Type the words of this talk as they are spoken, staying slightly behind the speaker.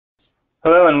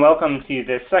Hello and welcome to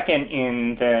the second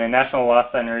in the National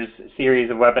Law Center's series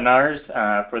of webinars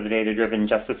for the Data-Driven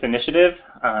Justice Initiative,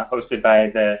 hosted by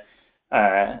the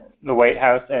White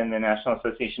House and the National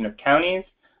Association of Counties.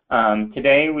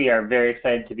 Today we are very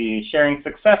excited to be sharing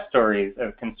success stories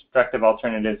of constructive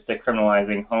alternatives to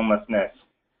criminalizing homelessness.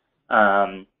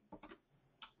 I'm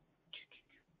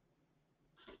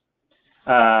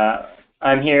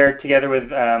here together with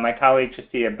my colleague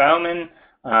Tristia Bauman.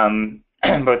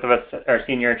 Both of us are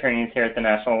senior attorneys here at the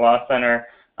National Law Center,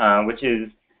 which is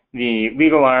the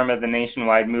legal arm of the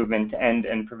nationwide movement to end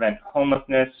and prevent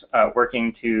homelessness,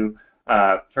 working to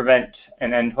prevent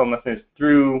and end homelessness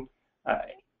through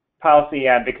policy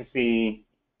advocacy,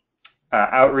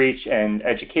 outreach and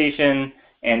education,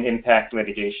 and impact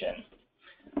litigation.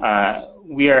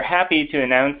 We are happy to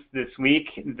announce this week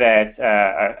that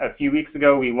a few weeks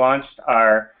ago we launched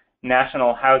our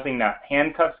National Housing Not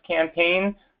Handcuffs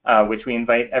campaign, which we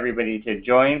invite everybody to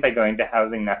join by going to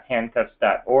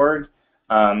housingnothandcuffs.org.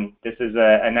 This is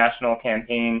a national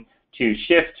campaign to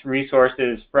shift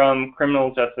resources from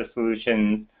criminal justice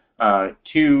solutions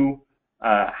to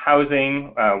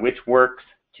housing, which works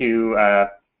to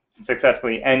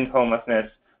successfully end homelessness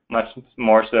much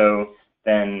more so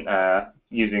than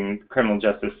using the criminal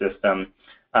justice system.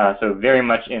 So very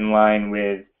much in line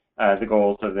with the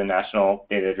goals of the National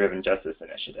Data-Driven Justice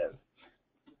Initiative.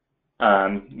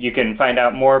 You can find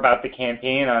out more about the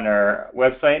campaign on our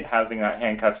website,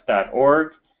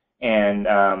 housingnothandcuffs.org, and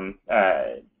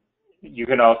you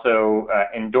can also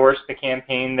endorse the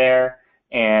campaign there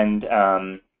and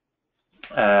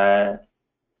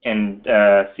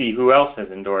see who else has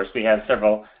endorsed. We have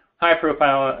several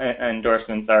high-profile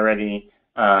endorsements already,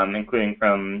 including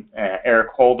from Eric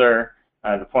Holder,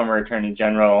 the former Attorney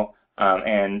General,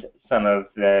 and some of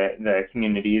the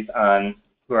communities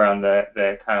who are on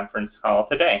the conference call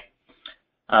today.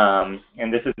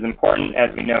 And this is important,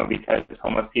 as we know, because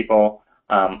homeless people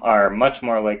are much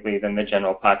more likely than the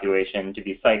general population to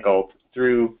be cycled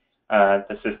through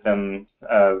the system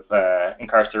of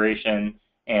incarceration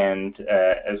and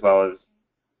as well as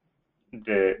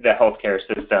the healthcare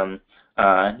system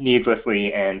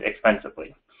needlessly and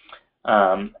expensively.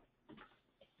 And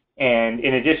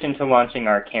in addition to launching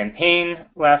our campaign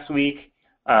last week,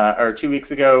 or 2 weeks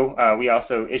ago, we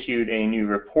also issued a new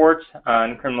report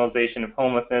on criminalization of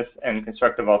homelessness and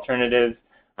constructive alternatives,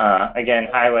 again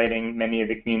highlighting many of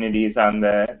the communities on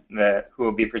who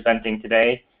will be presenting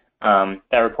today.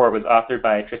 That report was authored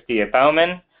by Tristia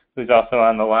Bauman, who's also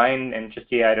on the line. And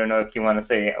Tristia, I don't know if you want to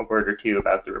say a word or two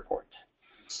about the report.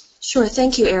 Sure.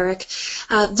 Thank you, Eric.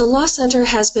 The Law Center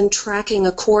has been tracking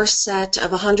a core set of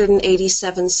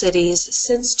 187 cities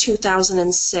since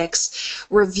 2006,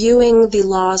 reviewing the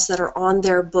laws that are on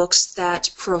their books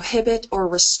that prohibit or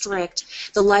restrict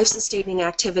the life-sustaining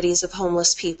activities of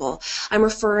homeless people. I'm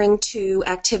referring to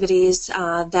activities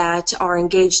that are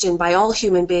engaged in by all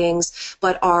human beings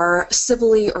but are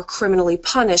civilly or criminally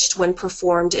punished when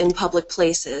performed in public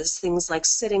places, things like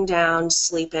sitting down,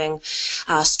 sleeping,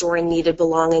 storing needed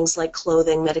belongings like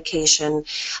clothing, medication,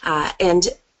 and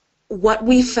what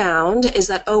we found is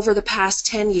that over the past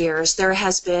 10 years, there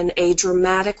has been a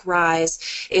dramatic rise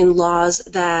in laws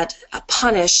that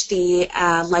punish the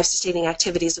life-sustaining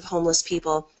activities of homeless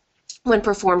people when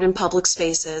performed in public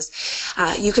spaces.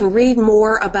 You can read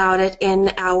more about it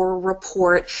in our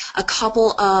report. A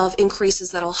couple of increases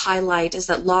that I'll highlight is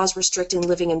that laws restricting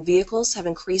living in vehicles have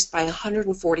increased by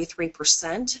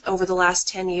 143% over the last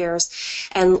 10 years,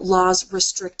 and laws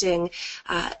restricting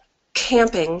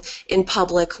camping in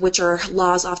public, which are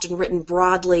laws often written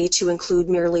broadly to include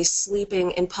merely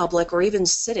sleeping in public or even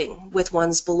sitting with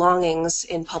one's belongings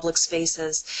in public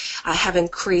spaces, have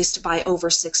increased by over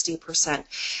 60%.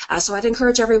 So I'd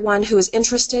encourage everyone who is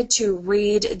interested to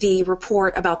read the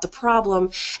report about the problem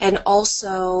and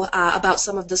also about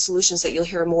some of the solutions that you'll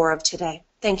hear more of today.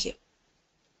 Thank you.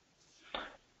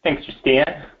 Thanks,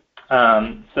 Tristia.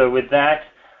 So with that,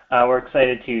 we're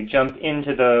excited to jump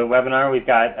into the webinar. We've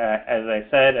got, as I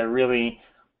said, a really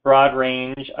broad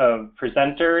range of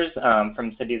presenters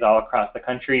from cities all across the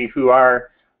country who are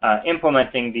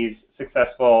implementing these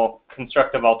successful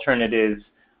constructive alternatives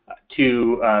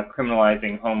to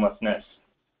criminalizing homelessness,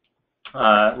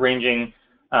 ranging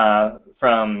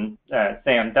from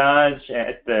Sam Dodge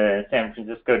at the San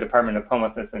Francisco Department of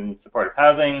Homelessness and Supportive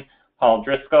Housing, Paul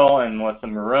Driscoll and Melissa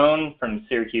Marone from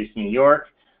Syracuse, New York,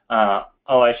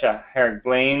 Elisha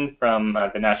Herrick-Blaine from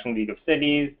the National League of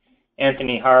Cities,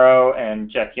 Anthony Haro and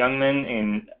Jeff Youngman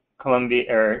in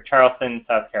Charleston,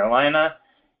 South Carolina,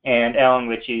 and Alan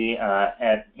Witchy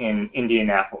in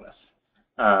Indianapolis.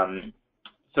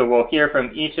 So we'll hear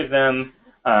from each of them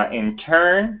in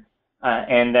turn.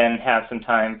 and then have some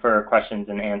time for questions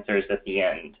and answers at the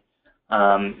end.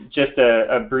 Just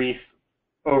a brief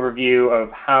overview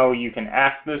of how you can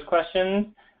ask those questions.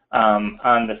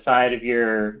 On the side of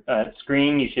your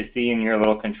screen, you should see in your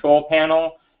little control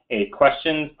panel a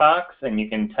questions box, and you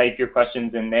can type your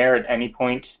questions in there at any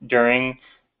point during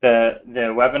the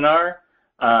webinar.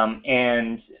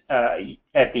 And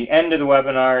at the end of the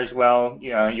webinar as well,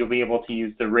 you'll be able to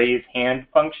use the raise hand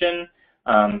function.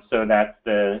 So that's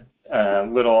the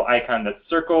little icon that's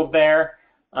circled there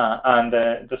on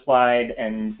the slide,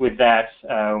 and with that,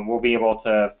 we'll be able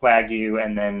to flag you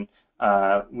and then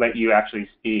let you actually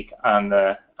speak on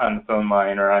the phone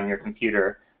line or on your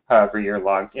computer, however you're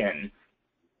logged in.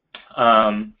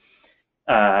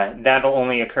 That'll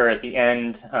only occur at the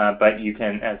end, but you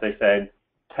can, as I said,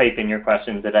 type in your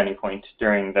questions at any point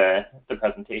during the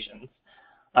presentations.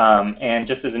 And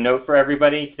just as a note for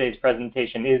everybody, today's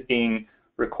presentation is being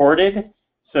recorded.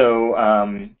 So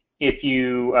if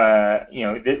you,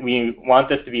 we want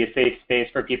this to be a safe space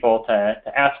for people to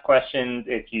ask questions.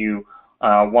 If you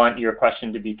want your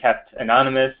question to be kept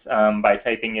anonymous by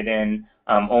typing it in,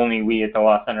 only we at the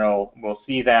Law Center will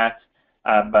see that,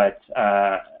 but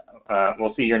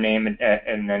we'll see your name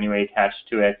in any way attached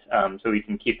to it, so we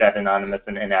can keep that anonymous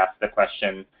and ask the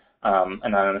question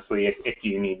anonymously if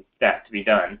you need that to be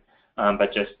done.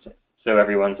 But just so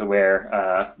everyone's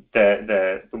aware,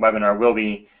 the webinar will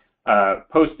be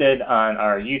posted on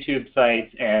our YouTube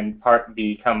site and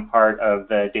become part of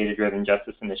the Data-Driven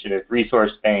Justice Initiative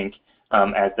resource bank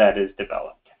as that is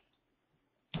developed.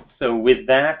 So with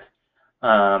that,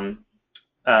 I'm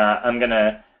going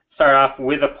to start off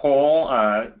with a poll.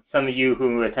 Some of you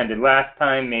who attended last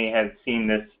time may have seen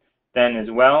this then as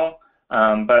well,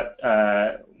 but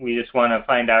we just want to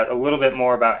find out a little bit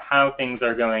more about how things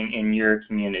are going in your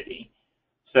community.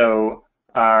 So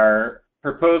our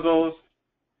proposals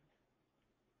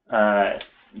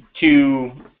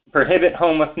to prohibit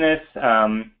homelessness,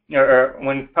 or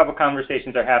when public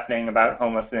conversations are happening about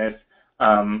homelessness,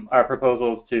 our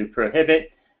proposals to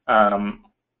prohibit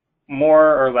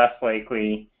more or less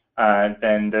likely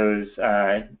than those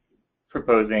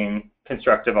proposing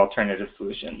constructive alternative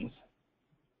solutions.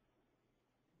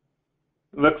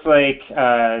 Looks like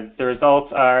the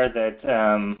results are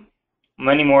that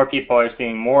many more people are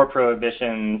seeing more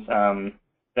prohibitions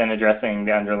than addressing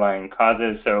the underlying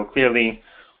causes. So clearly,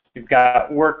 we've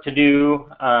got work to do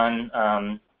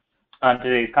on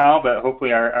today's call, but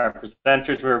hopefully our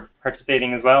presenters were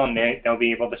participating as well, and they'll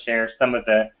be able to share some of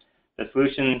the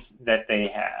solutions that they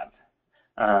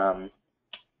have.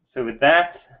 So with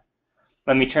that,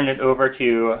 let me turn it over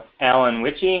to Alan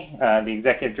Witchy, the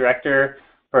Executive Director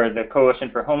for the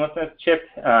Coalition for Homelessness, CHIP,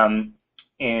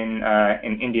 in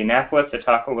Indianapolis, to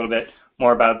talk a little bit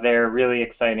more about their really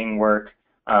exciting work,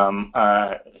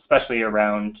 especially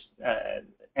around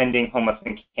ending homeless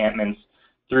encampments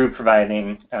through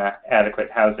providing adequate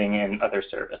housing and other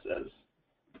services.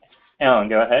 Alan,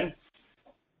 go ahead.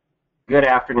 Good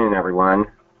afternoon, everyone.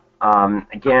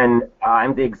 Again,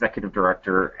 I'm the Executive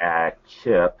Director at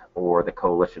CHIP, or the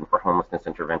Coalition for Homelessness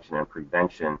Intervention and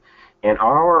Prevention, and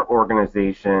our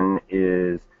organization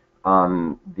is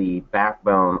the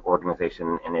backbone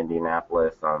organization in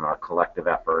Indianapolis on our collective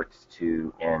efforts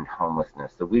to end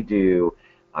homelessness. So we do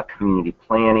community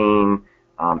planning,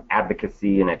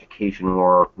 advocacy and education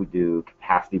work. We do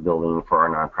capacity building for our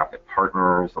nonprofit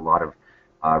partners, a lot of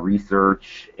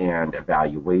research and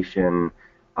evaluation,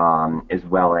 as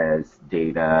well as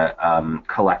data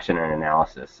collection and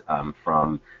analysis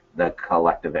from the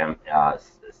collective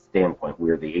standpoint.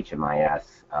 We're the HMIS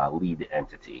lead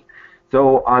entity.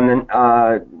 So on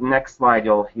the next slide,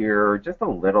 you'll hear just a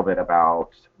little bit about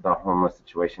the homeless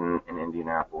situation in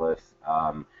Indianapolis.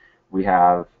 We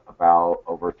have about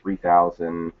over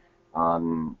 3,000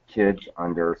 kids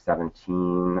under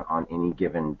 17 on any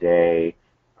given day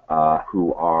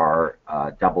who are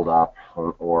doubled up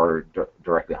or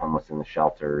directly homeless in the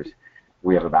shelters.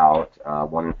 We have about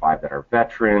 1 in 5 that are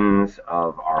veterans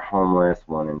of our homeless,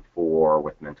 1 in 4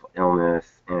 with mental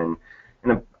illness, and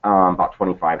about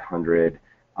 2,500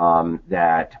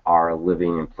 that are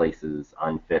living in places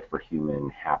unfit for human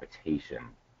habitation.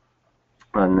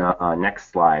 On the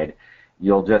next slide,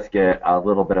 you'll just get a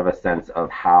little bit of a sense of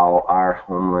how our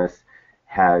homeless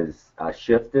has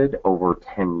shifted over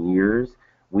 10 years.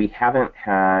 We haven't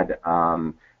had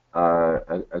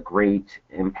a great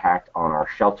impact on our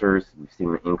shelters. We've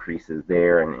seen increases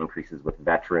there and increases with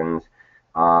veterans.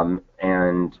 And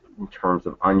in terms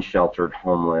of unsheltered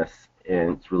homeless,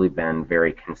 it's really been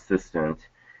very consistent,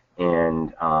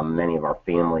 and many of our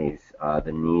families,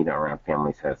 the need around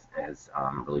families has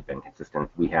really been consistent.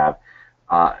 We have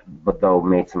but though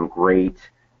made some great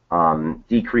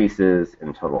decreases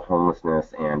in total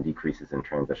homelessness and decreases in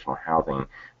transitional housing,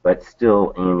 but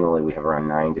still annually we have around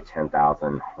 9,000 to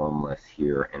 10,000 homeless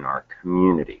here in our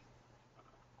community.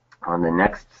 On the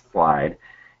next slide,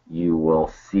 you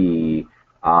will see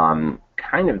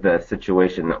kind of the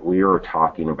situation that we were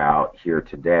talking about here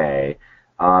today,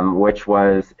 which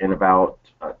was in about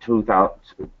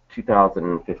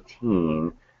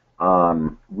 2015.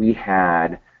 We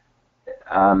had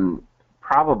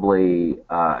probably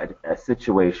a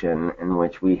situation in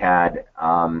which we had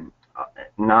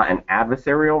not an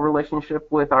adversarial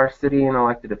relationship with our city and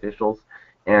elected officials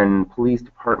and police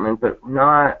department, but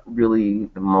not really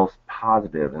the most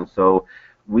positive. And so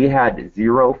we had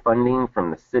zero funding from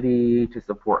the city to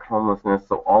support homelessness,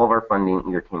 so all of our funding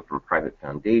either came from private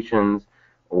foundations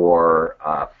or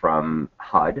from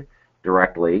HUD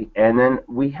directly. And then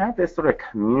we had this sort of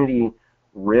community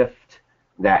rift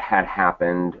that had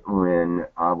happened when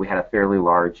we had a fairly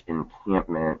large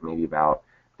encampment, maybe about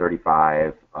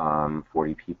 35,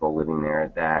 40 people living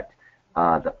there, that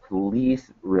the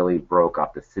police really broke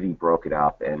up, the city broke it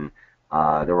up, and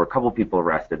there were a couple people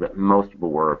arrested, but most people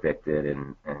were evicted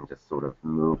and just sort of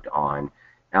moved on.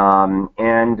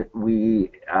 And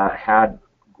we had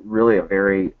really a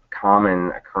very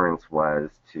common occurrence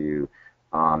was to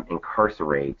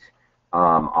incarcerate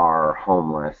are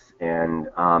homeless, and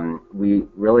we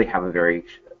really have a very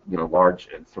large,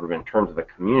 sort of in terms of the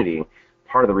community,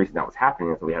 part of the reason that was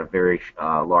happening is that we had a very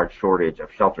large shortage of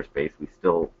shelter space. We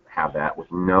still have that with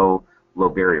no low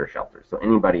barrier shelters. So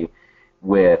anybody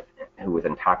who was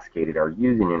intoxicated or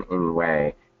using in any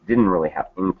way didn't really have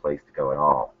any place to go at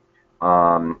all.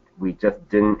 We just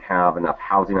didn't have enough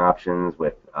housing options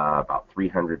with about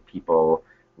 300 people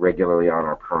regularly on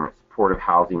our permanent supportive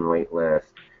housing wait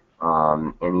list.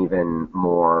 And even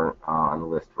more on the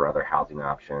list for other housing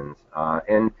options.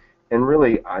 And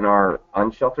really, on our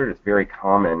unsheltered, it's very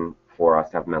common for us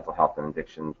to have mental health and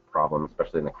addiction problems,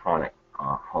 especially in the chronic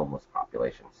homeless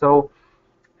population. So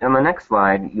on the next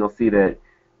slide, you'll see that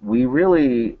we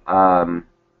really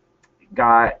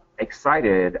got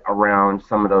excited around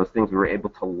some of those things. We were able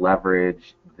to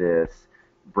leverage this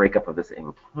breakup of this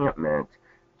encampment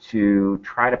to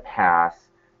try to pass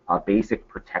Basic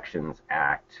Protections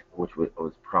Act, which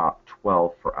was Prop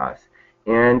 12 for us.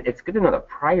 And it's good to know that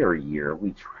prior year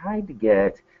we tried to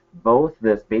get both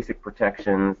this basic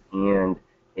protections and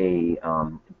a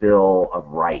Bill of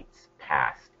Rights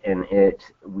passed, and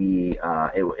it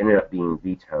ended up being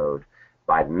vetoed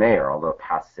by the mayor, although it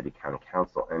passed City County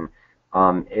Council. And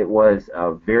it was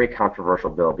a very controversial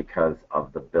bill because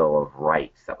of the Bill of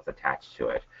Rights that was attached to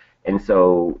it. And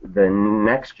so the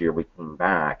next year we came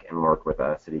back and worked with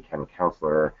a city county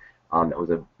councilor that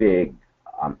was a big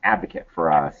advocate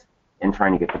for us in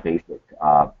trying to get the basic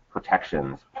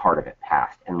protections part of it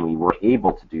passed. And we were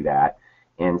able to do that.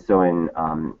 And so in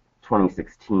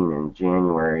 2016, in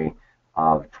January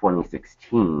of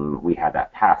 2016, we had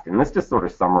that passed. And this just sort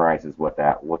of summarizes what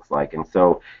that looks like. And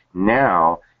so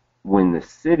now when the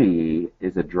city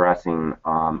is addressing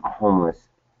a homeless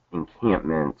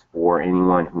encampment or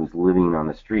anyone who's living on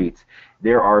the streets,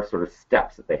 there are sort of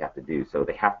steps that they have to do. So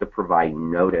they have to provide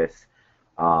notice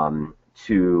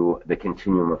to the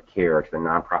continuum of care, to the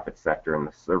nonprofit sector and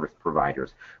the service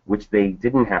providers, which they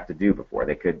didn't have to do before.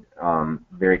 They could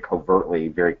very covertly,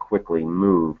 very quickly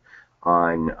move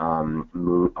on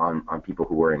people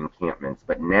who were in encampments,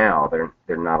 but now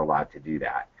they're not allowed to do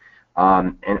that.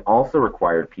 And also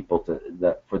required people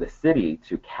for the city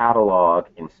to catalog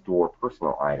and store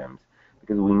personal items,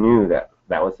 because we knew that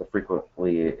was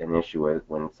frequently an issue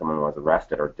when someone was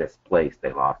arrested or displaced,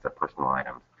 they lost their personal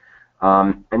items.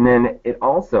 And then it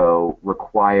also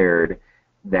required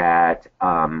that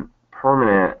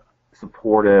permanent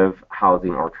supportive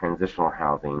housing or transitional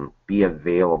housing be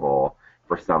available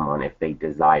for someone if they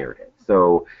desired it.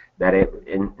 So that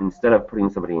instead of putting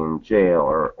somebody in jail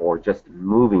or just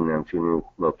moving them to a new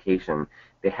location,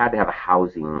 they had to have a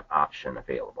housing option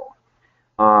available.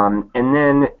 And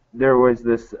then there was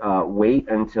this wait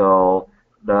until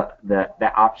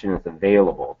that option is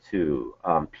available to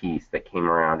piece that came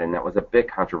around, and that was a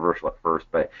bit controversial at first,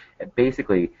 but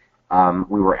basically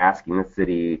we were asking the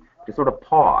city to sort of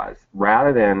pause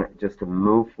rather than just to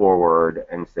move forward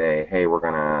and say, hey, we're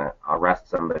going to arrest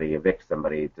somebody, evict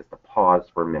somebody, just to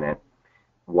pause for a minute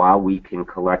while we can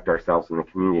collect ourselves in the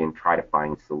community and try to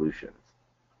find solutions.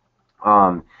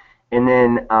 And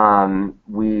then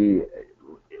we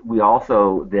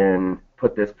also then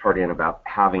put this part in about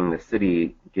having the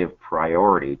city give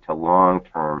priority to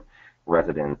long-term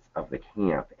residents of the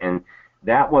camp. And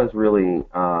that was really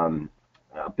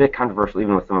a bit controversial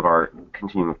even with some of our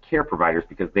continuum of care providers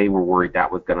because they were worried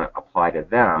that was going to apply to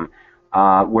them,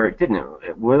 where it didn't.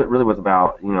 It really was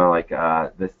about, like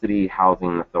the city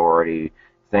housing authority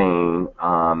saying,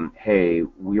 hey,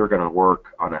 we are going to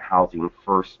work on a housing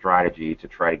first strategy to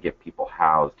try to get people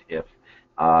housed if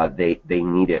they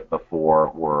need it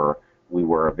before we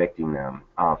were evicting them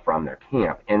from their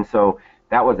camp. And so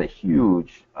that was a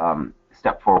huge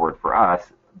step forward for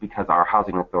us because our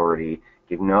housing authority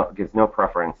gives no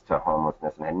preference to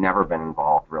homelessness and had never been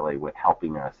involved really with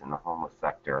helping us in the homeless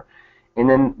sector. And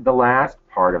then the last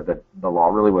part of the law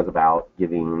really was about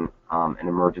giving an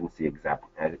emergency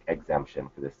exemption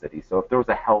for the city. So if there was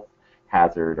a health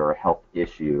hazard or a health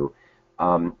issue,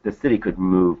 the city could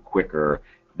move quicker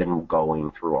than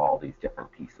going through all these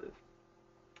different pieces.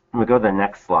 We go to the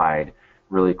next slide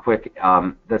really quick.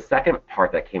 The second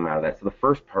part that came out of that, so the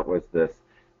first part was this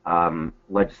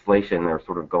legislation, they're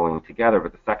sort of going together,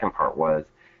 but the second part was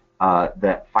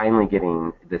that finally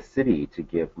getting the city to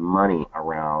give money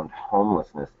around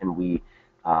homelessness. And we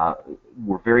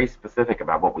were very specific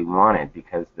about what we wanted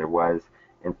because there was,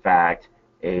 in fact,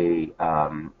 a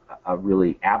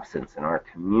really absence in our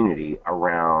community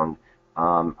around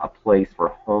a place for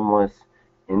homeless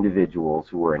individuals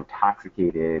who were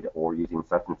intoxicated or using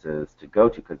substances to go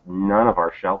to, because none of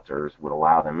our shelters would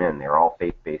allow them in. They're all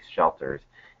faith-based shelters,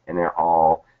 and they're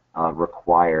all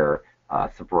require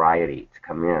sobriety to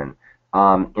come in.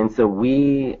 And so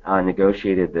we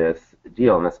negotiated this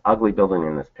deal, and this ugly building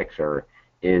in this picture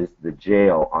is the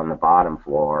jail on the bottom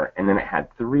floor, and then it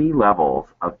had 3 levels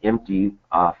of empty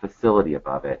facility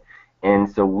above it. And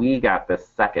so we got the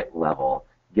second level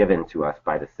given to us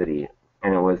by the city,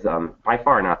 and it was by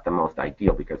far not the most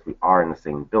ideal because we are in the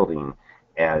same building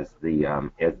as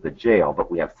the jail, but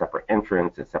we have separate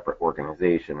entrance and separate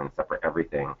organization and separate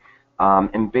everything.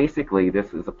 And basically,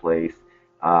 this is a place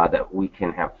that we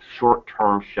can have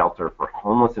short-term shelter for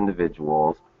homeless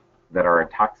individuals that are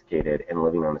intoxicated and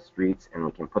living on the streets, and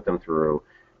we can put them through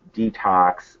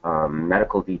detox,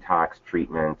 medical detox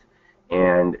treatment,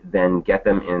 and then get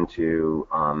them into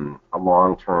a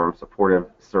long-term supportive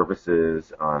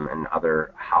services and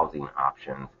other housing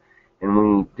options. And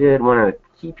we did, one of the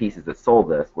key pieces that sold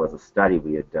this was a study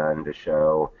we had done to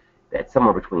show that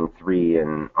somewhere between $3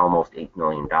 and almost $8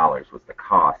 million was the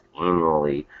cost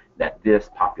annually that this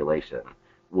population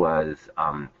was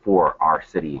for our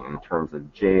city in terms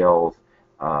of jails,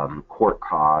 court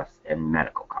costs, and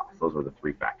medical costs. Those were the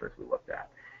 3 factors we looked at.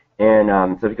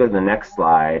 And so if you go to the next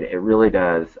slide, it really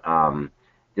does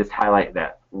just highlight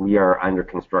that we are under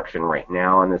construction right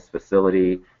now in this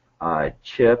facility.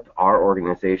 CHIP, our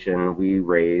organization, we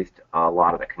raised a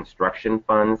lot of the construction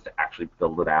funds to actually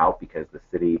build it out because the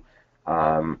city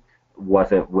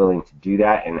wasn't willing to do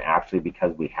that, and actually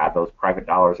because we had those private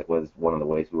dollars, it was one of the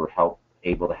ways we were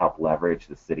able to help leverage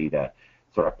the city to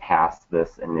sort of pass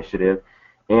this initiative.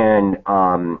 And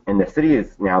the city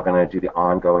is now going to do the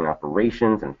ongoing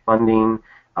operations and funding.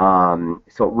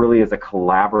 So it really is a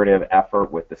collaborative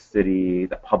effort with the city,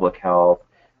 the public health,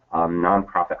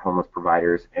 nonprofit homeless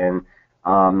providers, and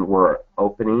we're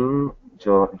opening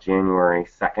January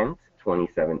 2nd,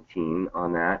 2017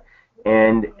 on that.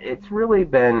 And it's really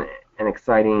been an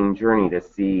exciting journey to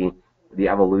see the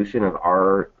evolution of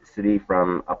our city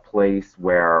from a place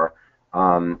where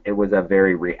it was a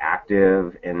very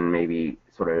reactive and maybe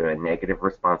sort of a negative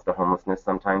response to homelessness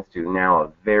sometimes to now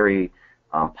a very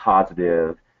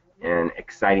positive and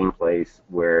exciting place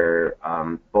where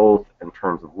both in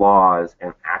terms of laws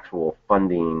and actual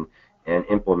funding and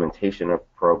implementation of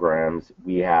programs,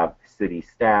 we have city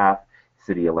staff,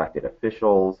 city elected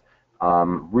officials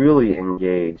really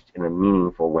engaged in a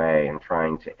meaningful way in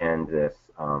trying to end this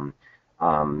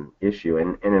issue.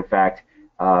 And in fact,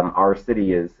 our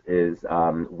city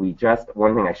we just,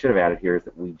 one thing I should have added here is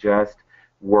that we just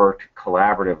worked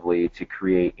collaboratively to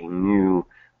create a new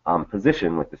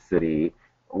position with the city,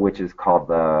 which is called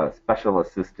the Special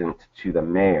Assistant to the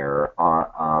Mayor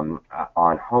on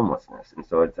homelessness. And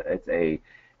so it's a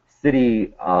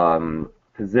city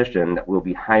position that we'll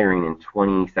be hiring in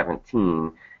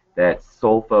 2017 that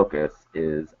sole focus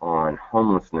is on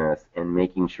homelessness and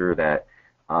making sure that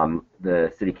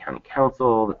the city county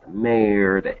council, that the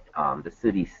mayor, that the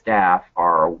city staff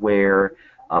are aware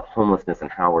of homelessness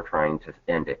and how we're trying to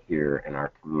end it here in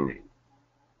our community.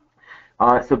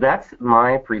 So that's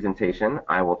my presentation.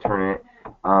 I will turn it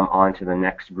on to the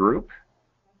next group.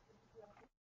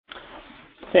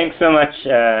 Thanks so much,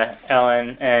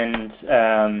 Alan. And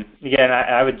again,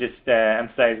 I would just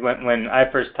emphasize when I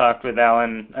first talked with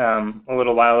Alan a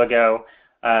little while ago,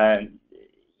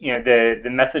 the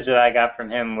message that I got from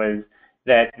him was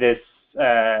that this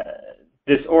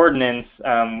this ordinance,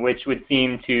 which would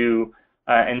seem to,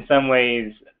 in some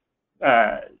ways,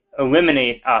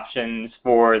 eliminate options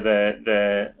for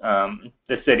the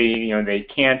city. You know, they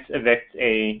can't evict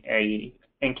a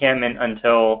encampment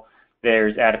until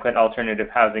there's adequate alternative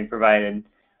housing provided.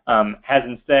 Has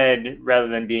instead, rather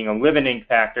than being a limiting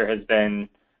factor, has been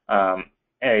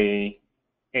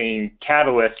a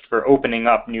catalyst for opening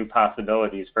up new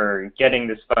possibilities, for getting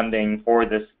this funding for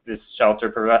this shelter,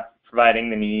 providing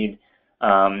the need,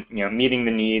 you know, meeting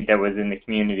the need that was in the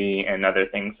community and other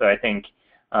things. So I think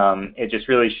it just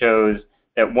really shows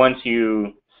that once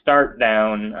you start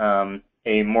down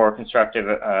a more constructive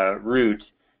route,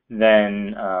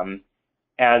 then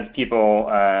as people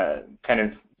kind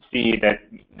of see that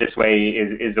this way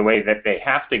is the way that they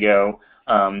have to go,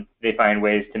 they find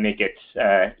ways to make it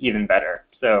even better.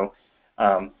 So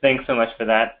thanks so much for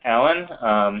that, Alan.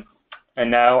 And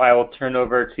now I will turn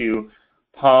over to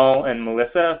Paul and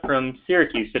Melissa from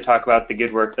Syracuse to talk about the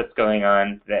good work that's going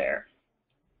on there.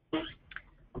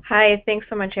 Hi, thanks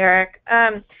so much, Eric.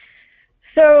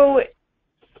 So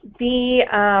we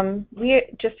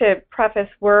just to preface,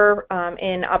 we're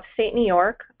in upstate New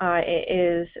York. It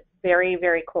is very,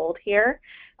 very cold here.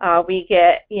 We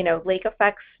get, you know, lake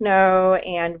effect snow,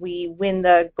 and we win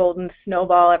the golden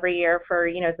snowball every year for,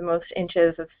 you know, the most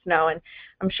inches of snow. And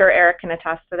I'm sure Eric can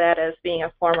attest to that as being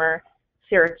a former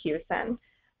Syracusan.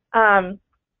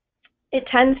 It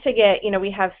tends to get, you know,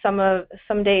 we have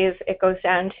some days it goes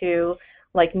down to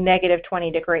like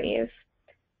 -20 degrees.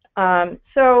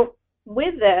 So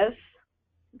with this,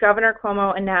 Governor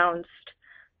Cuomo announced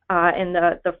in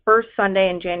the first Sunday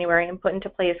in January and put into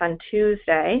place on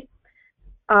Tuesday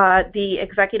the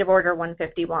Executive Order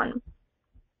 151.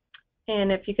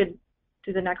 And if you could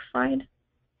do the next slide.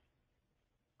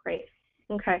 Great.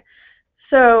 Okay.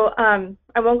 So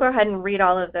I won't go ahead and read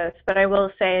all of this, but I will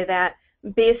say that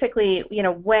basically, you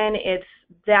know, when it's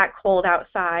that cold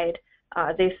outside,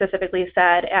 they specifically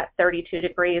said at 32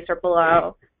 degrees or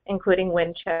below, including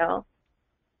wind chill,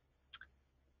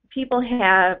 people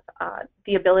have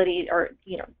the ability, or,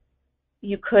 you know,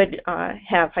 you could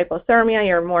have hypothermia.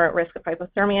 You're more at risk of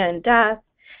hypothermia and death,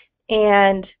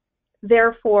 and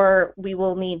therefore we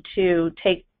will need to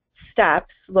take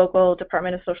steps, local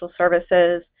Department of Social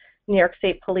Services, New York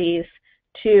State Police,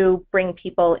 to bring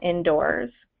people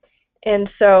indoors. And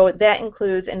so that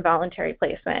includes involuntary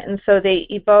placement. And so they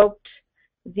evoked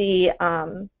the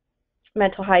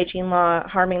mental hygiene law,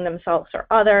 harming themselves or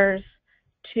others,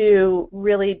 to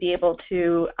really be able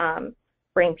to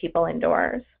bring people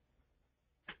indoors.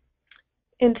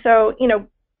 And so, you know,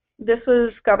 this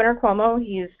was Governor Cuomo.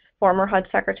 He's former HUD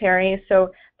secretary,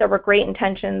 so there were great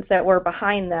intentions that were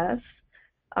behind this.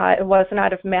 It wasn't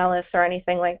out of malice or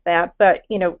anything like that, but,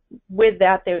 you know, with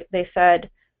that, they said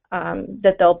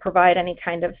that they'll provide any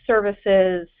kind of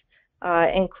services,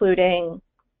 including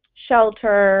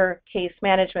shelter, case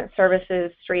management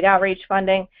services, street outreach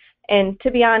funding. And to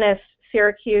be honest,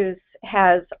 Syracuse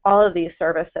has all of these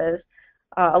services.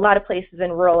 A lot of places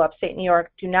in rural upstate New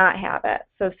York do not have it.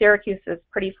 So Syracuse is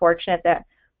pretty fortunate that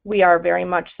we are very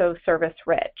much so service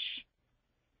rich.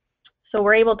 So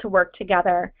we're able to work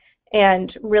together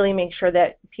and really make sure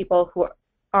that people who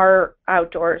are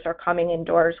outdoors are coming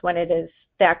indoors when it is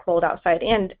that cold outside,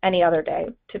 and any other day,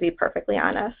 to be perfectly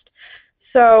honest.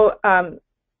 So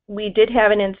we did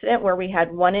have an incident where we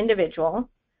had one individual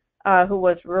who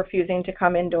was refusing to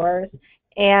come indoors,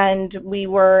 and we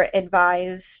were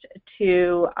advised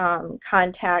to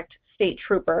contact state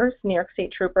troopers, New York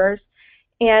State troopers,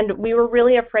 and we were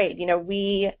really afraid. You know,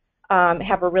 we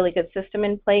have a really good system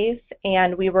in place,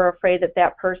 and we were afraid that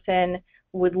that person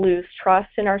would lose trust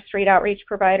in our street outreach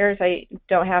providers. I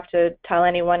don't have to tell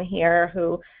anyone here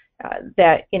who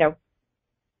that, you know,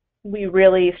 we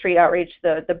really, street outreach,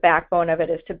 the backbone of it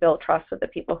is to build trust with the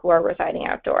people who are residing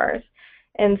outdoors.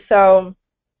 And so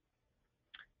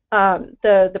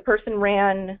the person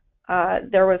ran,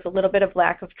 there was a little bit of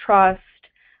lack of trust,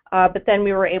 but then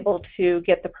we were able to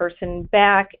get the person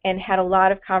back and had a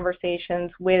lot of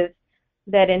conversations with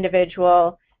that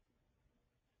individual.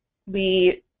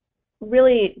 We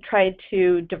really tried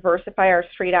to diversify our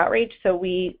street outreach, so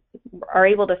we are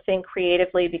able to think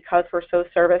creatively because we're so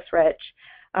service rich,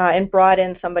 and brought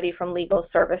in somebody from legal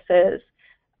services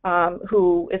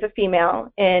who is a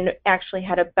female and actually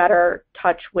had a better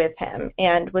touch with him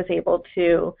and was able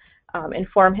to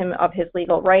inform him of his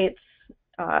legal rights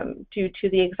due to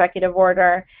the executive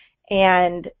order.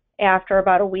 And after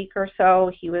about a week or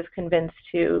so, he was convinced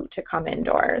to come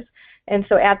indoors. And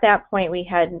so at that point, we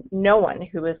had no one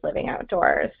who was living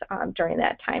outdoors during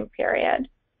that time period.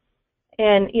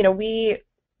 And, you know, we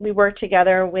we work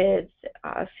together with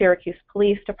Syracuse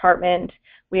Police Department.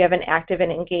 We have an active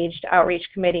and engaged outreach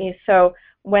committee. So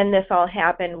when this all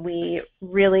happened, we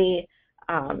really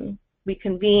we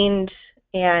convened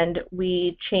and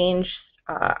we changed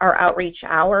our outreach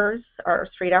hours. Our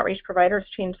street outreach providers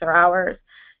changed their hours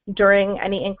during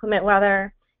any inclement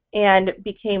weather and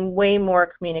became way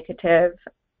more communicative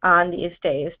on these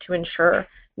days to ensure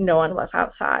no one was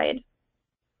outside.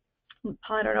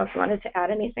 Paul, I don't know if you wanted to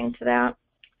add anything to that.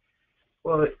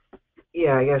 Well,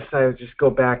 yeah, I guess I would just go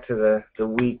back to the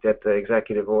week that the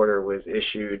executive order was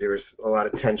issued. There was a lot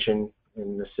of tension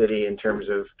in the city in terms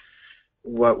of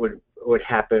what would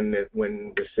happen if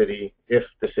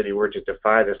the city were to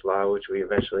defy this law, which we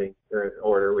eventually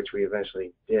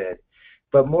did.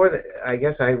 But I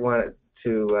guess I wanted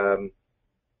to,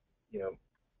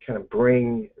 kind of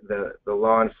bring the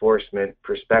law enforcement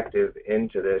perspective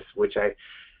into this, which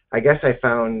I guess I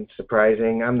found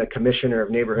surprising. I'm the Commissioner of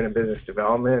Neighborhood and Business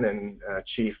Development, and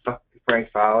Chief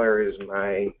Frank Fowler is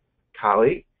my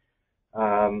colleague.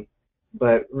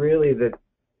 But really, the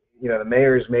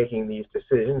mayor is making these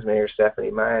decisions, Mayor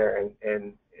Stephanie Meyer,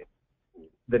 and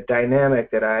the dynamic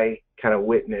that I kind of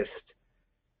witnessed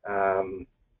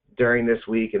during this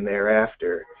week and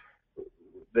thereafter,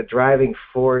 the driving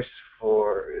force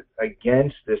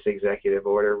against this executive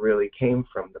order really came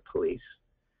from the police.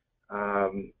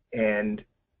 And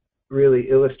really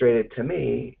illustrated to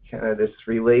me kind of this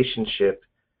relationship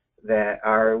that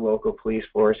our local police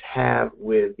force have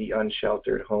with the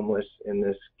unsheltered homeless in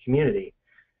this community.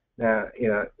 Now,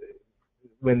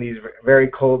 when these very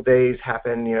cold days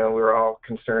happen, we're all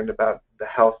concerned about the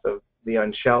health of the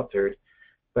unsheltered,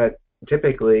 but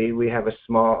typically we have a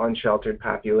small unsheltered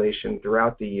population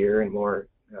throughout the year in more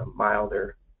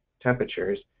milder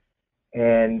temperatures.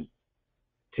 And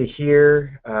to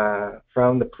hear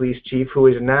from the police chief, who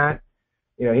is not,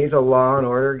 he's a law and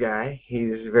order guy.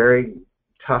 He's very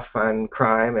tough on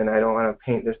crime, and I don't want to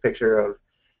paint this picture of,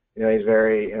 he's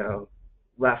very,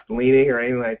 left-leaning or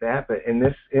anything like that. But in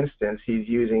this instance, he's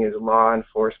using his law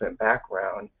enforcement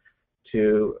background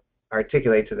to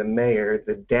articulate to the mayor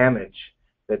the damage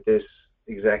that this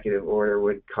executive order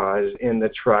would cause in the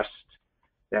trust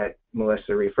that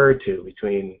Melissa referred to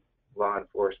between law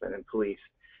enforcement and police.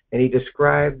 And he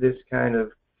described this kind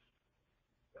of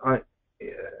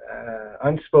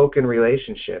unspoken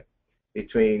relationship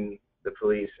between the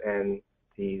police and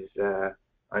these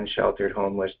unsheltered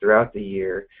homeless throughout the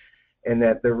year, and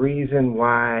that the reason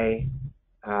why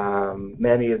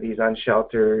many of these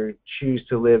unsheltered choose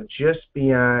to live just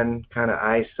beyond kind of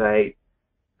eyesight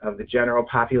of the general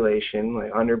population,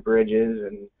 like under bridges,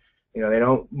 and they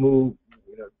don't move,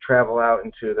 travel out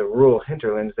into the rural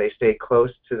hinterlands. They stay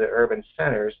close to the urban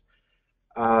centers.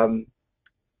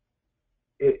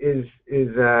 Is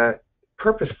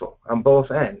purposeful on both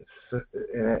ends,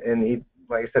 and he,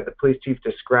 like I said, the police chief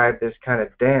described this kind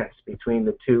of dance between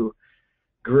the two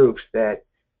groups, that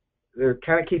they're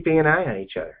kind of keeping an eye on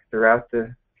each other throughout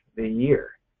the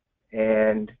year.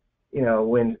 And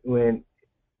when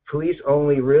police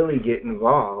only really get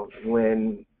involved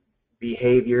when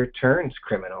behavior turns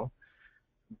criminal.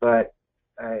 But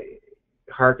I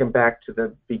harken back to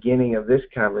the beginning of this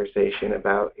conversation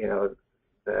about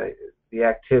the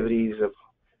activities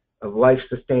of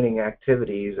life-sustaining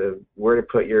activities of where to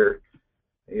put your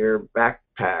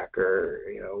backpack, or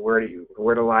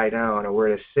where to lie down or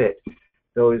where to sit.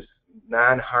 Those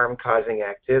non-harm causing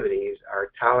activities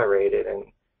are tolerated and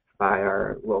by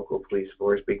our local police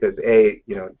force because it's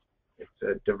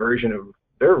a diversion of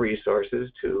their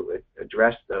resources to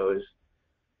address those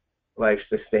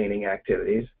life-sustaining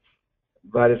activities,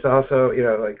 but it's also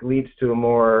leads to a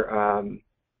more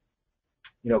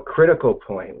critical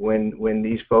point when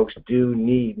these folks do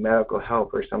need medical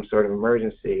help or some sort of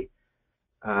emergency.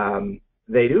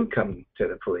 They do come to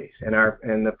the police, and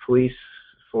the police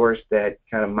force that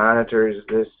kind of monitors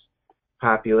this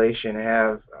population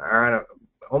are on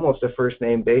almost a first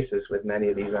name basis with many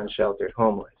of these unsheltered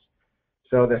homeless.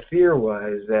 So the fear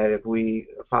was that if we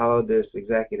followed this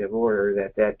executive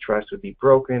order, that trust would be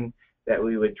broken, that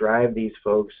we would drive these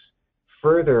folks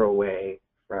further away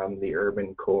from the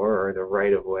urban core or the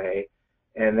right-of-way,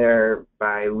 and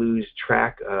thereby lose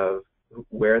track of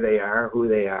where they are, who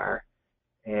they are,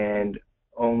 and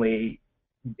only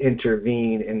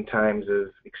intervene in times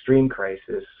of extreme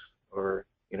crisis or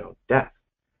death.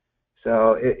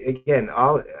 So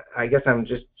I guess I'm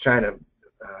just trying to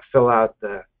fill out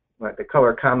the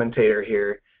color commentator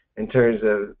here in terms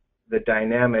of the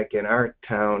dynamic in our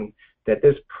town, that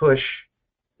this push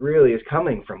really is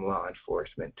coming from law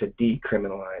enforcement to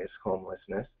decriminalize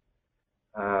homelessness.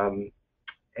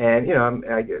 And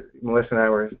Melissa and I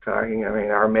were talking. I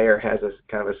mean, our mayor has a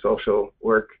kind of a social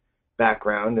work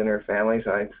background in her family,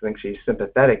 so I think she's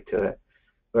sympathetic to it.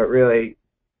 But really,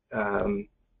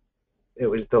 it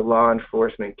was the law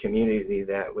enforcement community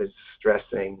that was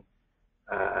stressing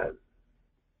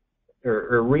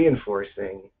or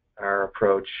reinforcing our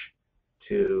approach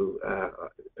to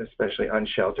especially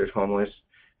unsheltered homeless.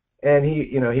 And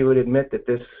he would admit that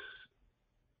this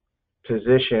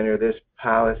position or this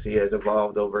policy has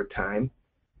evolved over time.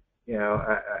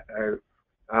 I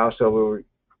also will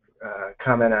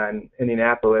comment on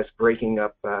Indianapolis breaking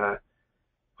up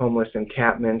homeless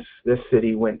encampments. This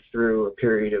city went through a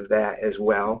period of that as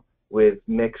well, with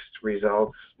mixed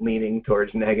results leaning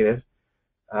towards negative.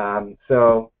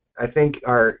 So I think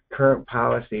our current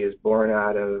policy is born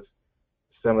out of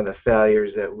some of the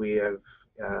failures that we have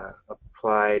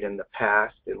applied in the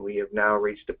past, and we have now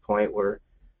reached a point where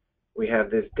we have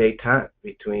this détente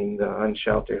between the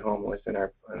unsheltered homeless and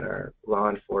our law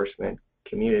enforcement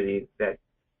community that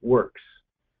works,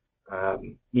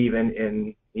 even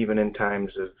in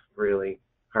times of really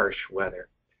harsh weather.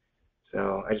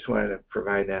 So I just wanted to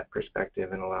provide that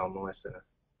perspective and allow Melissa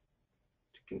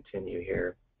to continue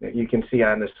here. You can see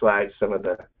on the slide some of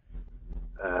the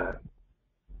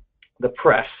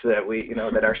press that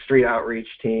that our street outreach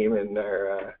team and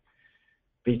our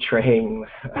betraying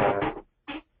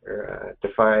or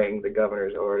defying the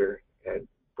governor's order had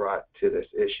brought to this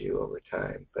issue over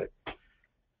time. But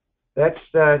that's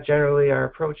generally our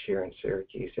approach here in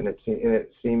Syracuse, and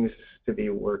it seems to be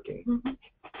working. Mm-hmm.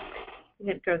 You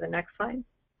can go to the next slide.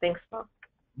 Thanks, Paul.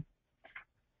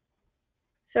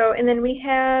 So, and then we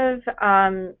have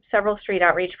several street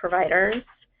outreach providers.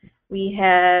 We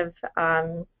have,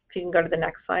 if you can go to the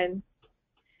next slide,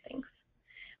 thanks.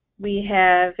 We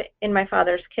have In My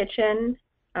Father's Kitchen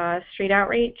street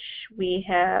outreach. We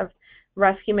have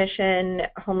Rescue Mission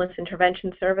Homeless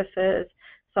Intervention Services.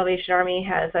 Salvation Army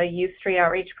has a youth street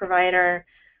outreach provider.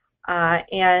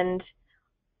 And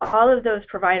all of those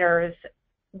providers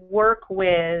work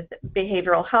with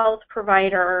behavioral health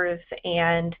providers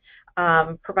and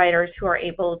providers who are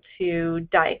able to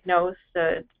diagnose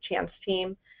the CHANCE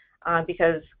team,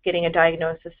 because getting a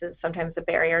diagnosis is sometimes a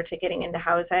barrier to getting into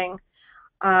housing.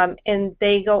 And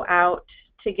they go out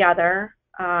together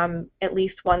at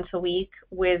least once a week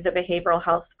with the behavioral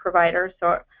health providers,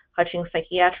 so Hutchings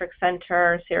Psychiatric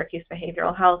Center, Syracuse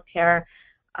Behavioral Health Care.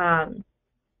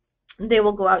 They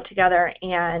will go out together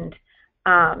and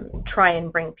try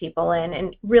and bring people in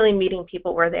and really meeting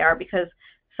people where they are, because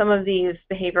some of these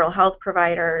behavioral health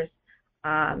providers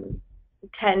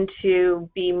tend to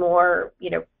be more,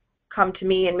 come to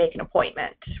me and make an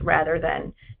appointment rather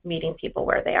than meeting people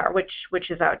where they are, which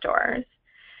is outdoors.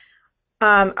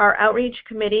 Our outreach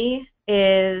committee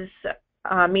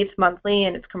meets monthly,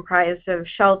 and it's comprised of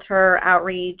shelter,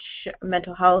 outreach,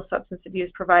 mental health, substance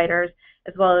abuse providers,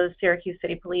 as well as Syracuse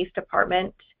City Police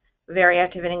Department, very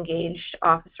active and engaged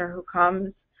officer who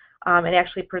comes and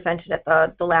actually presented at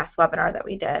the last webinar that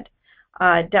we did.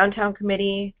 Downtown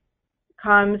committee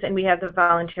comes, and we have the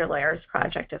Volunteer Lawyers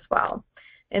Project as well.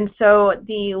 And so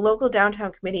the local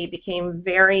downtown committee became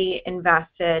very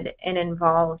invested and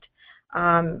involved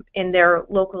in their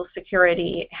local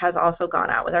security, has also gone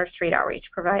out with our street outreach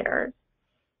providers.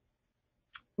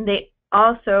 They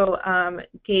also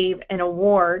gave an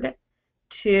award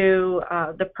to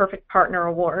the Perfect Partner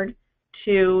Award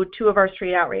to 2 of our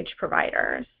street outreach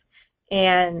providers.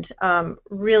 And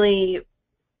really,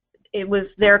 it was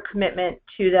their commitment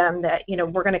to them that,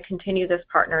 we're going to continue this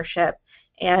partnership,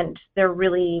 and they're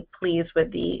really pleased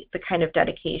with the kind of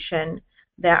dedication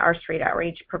that our street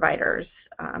outreach providers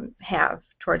have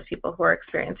towards people who are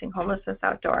experiencing homelessness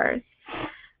outdoors.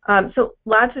 So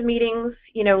lots of meetings,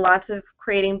 lots of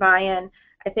creating buy-in.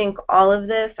 I think all of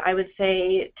this, I would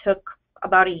say, took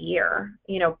about a year.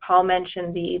 Paul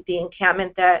mentioned the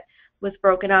encampment that was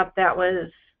broken up. That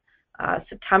was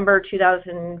September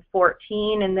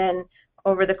 2014, and then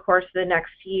over the course of the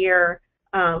next year,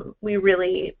 we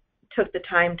really took the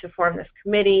time to form this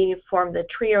committee, form the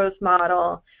trios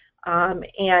model,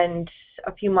 and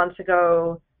a few months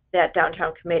ago, that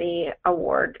downtown committee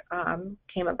award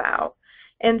came about.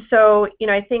 And so,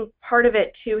 I think part of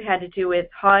it too had to do with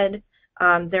HUD.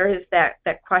 There is that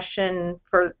question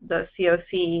for the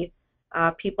COC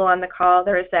people on the call.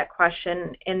 There is that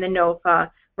question in the NOFA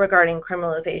regarding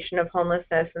criminalization of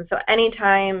homelessness. And so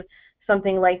anytime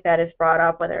something like that is brought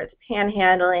up, whether it's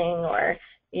panhandling or,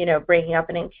 breaking up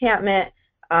an encampment,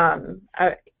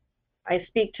 I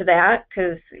speak to that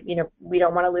because, we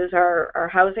don't want to lose our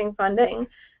housing funding.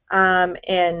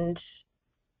 And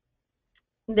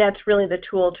that's really the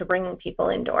tool to bringing people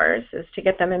indoors, is to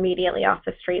get them immediately off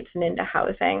the streets and into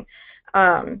housing.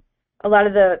 A lot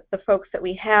of the folks that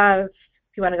we have,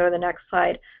 if you want to go to the next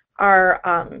slide, are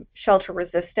shelter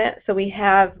resistant. So we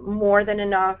have more than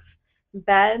enough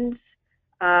beds.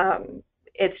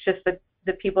 It's just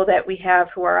the people that we have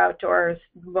who are outdoors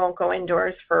won't go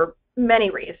indoors for many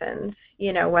reasons,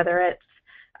 whether it's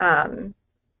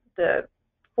the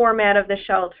format of the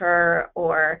shelter,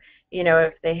 or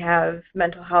if they have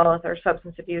mental health or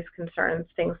substance abuse concerns,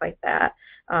 things like that.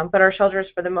 But our shelters,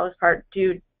 for the most part,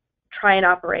 do try and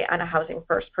operate on a housing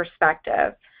first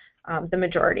perspective, the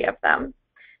majority of them.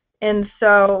 And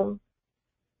so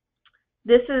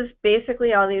this is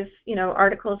basically all these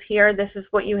articles here. This is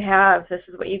what you have. This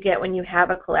is what you get when you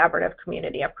have a collaborative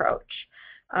community approach.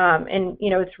 And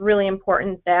it's really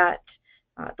important that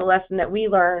the lesson that we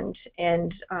learned,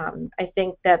 and I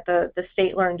think that the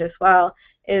state learned as well,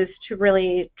 is to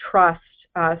really trust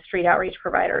street outreach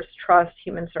providers, trust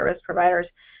human service providers.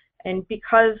 And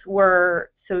because we're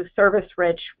so service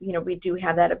rich, we do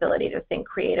have that ability to think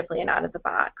creatively and out of the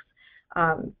box.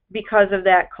 Because of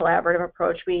that collaborative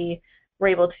approach, we were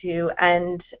able to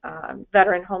end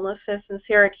veteran homelessness in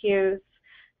Syracuse.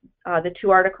 The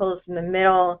two articles in the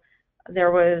middle,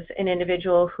 there was an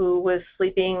individual who was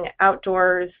sleeping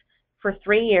outdoors for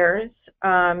 3 years,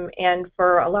 and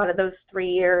for a lot of those 3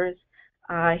 years,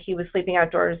 he was sleeping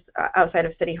outdoors outside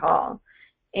of City Hall.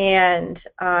 And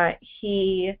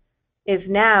he is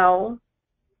now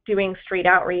doing street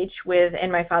outreach with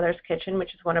In My Father's Kitchen,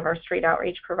 which is one of our street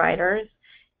outreach providers,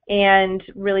 and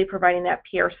really providing that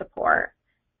peer support.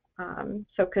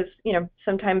 So because,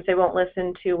 sometimes they won't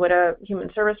listen to what a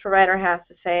human service provider has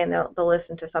to say, and they'll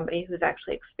listen to somebody who's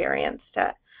actually experienced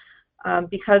it.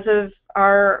 Because of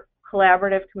our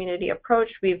collaborative community approach,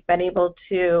 we've been able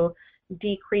to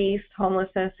decrease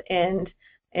homelessness in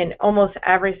almost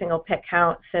every single PIC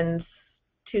count since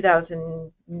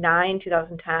 2009,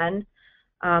 2010.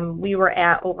 We were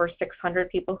at over 600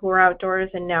 people who were outdoors,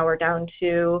 and now we're down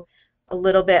to a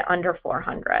little bit under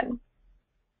 400.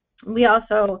 We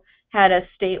also had a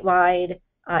statewide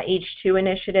H2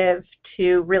 initiative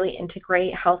to really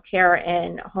integrate healthcare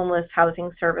and homeless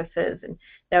housing services, and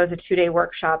that was a 2-day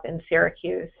workshop in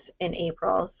Syracuse in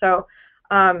April. So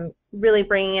really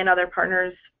bringing in other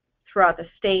partners throughout the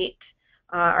state.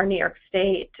 Our New York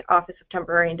State Office of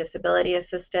Temporary and Disability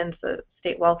Assistance, the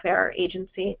state welfare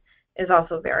agency, is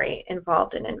also very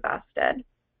involved and invested.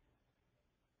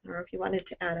 I don't know if you wanted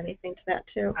to add anything to that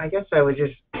too. I guess I would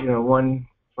just, one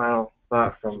final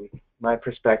thought from my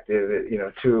perspective,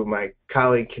 to my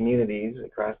colleague communities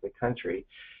across the country,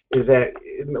 is that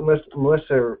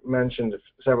Melissa mentioned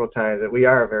several times that we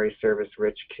are a very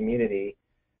service-rich community.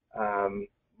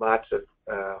 Lots of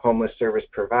homeless service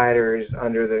providers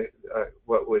under the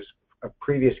what was a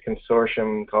previous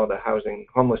consortium called the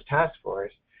Homeless Task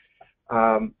Force.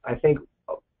 I think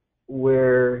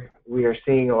where we are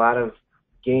seeing a lot of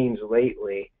gains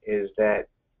lately is that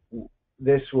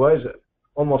this was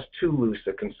almost too loose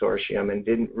a consortium and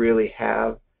didn't really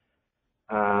have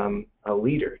a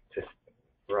leader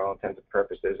for all intents and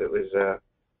purposes. It was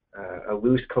a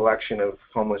loose collection of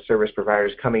homeless service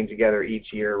providers coming together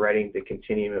each year, writing the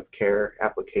continuum of care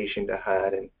application to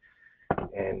HUD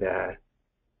and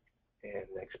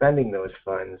expending those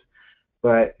funds.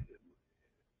 But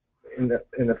in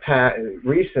the past,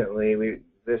 recently,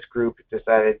 this group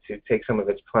decided to take some of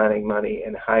its planning money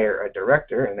and hire a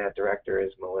director, and that director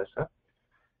is Melissa.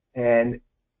 And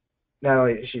not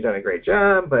only she's done a great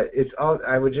job, but it's all.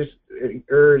 I would just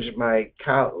urge my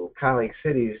colleague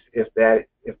cities, if that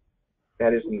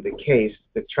isn't the case,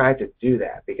 to try to do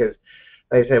that, because,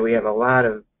 like I said, we have a lot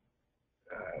of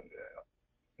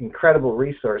incredible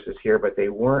resources here, but they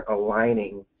weren't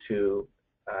aligning to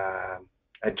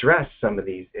address some of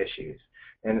these issues.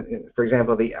 And for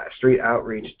example, the street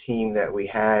outreach team that we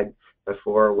had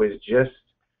before was just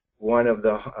one of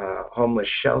the homeless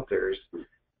shelters,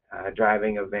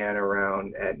 driving a van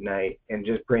around at night and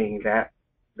just bringing that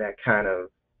kind of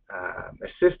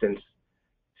assistance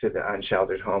to the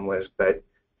unsheltered homeless. But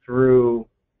through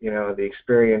the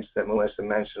experience that Melissa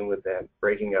mentioned with that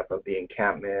breaking up of the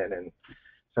encampment and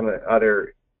some of the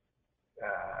other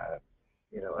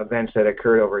events that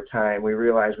occurred over time, we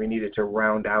realized we needed to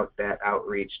round out that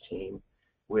outreach team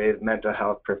with mental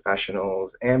health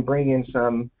professionals and bring in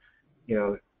some,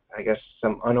 I guess,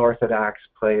 some unorthodox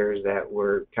players that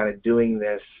were kind of doing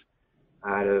this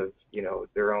out of,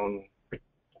 their own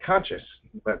conscious,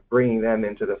 but bringing them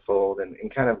into the fold and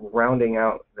kind of rounding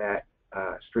out that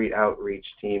street outreach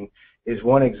team is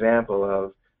one example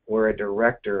of where a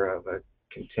director of a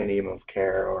continuum of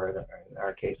care, or in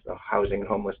our case, the Housing and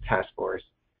Homeless Task Force,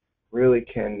 really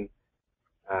can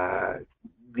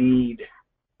lead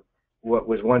what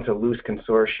was once a loose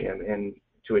consortium and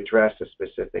to address a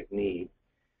specific need.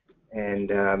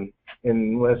 And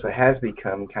Melissa has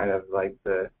become kind of like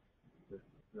the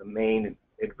main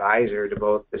advisor to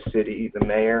both the city, the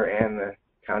mayor, and the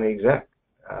county exec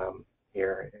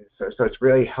here. And so it's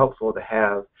really helpful to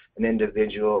have an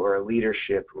individual or a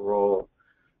leadership role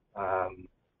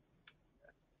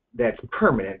that's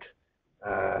permanent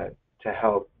to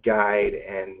help guide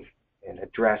and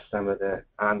address some of the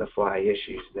on-the-fly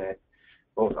issues that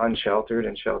both unsheltered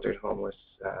and sheltered homeless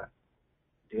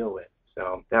deal with.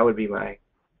 So that would be my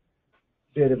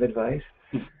bit of advice.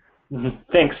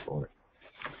 Thanks.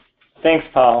 Thanks,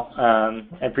 Paul.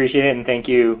 I appreciate it, and thank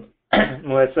you,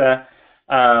 Melissa.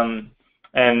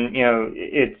 And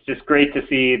it's just great to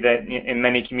see that in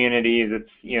many communities, it's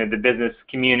the business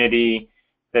community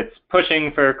that's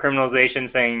pushing for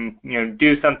criminalization, saying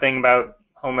do something about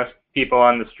homeless people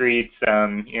on the streets.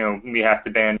 We have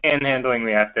to ban panhandling,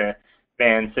 we have to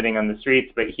ban sitting on the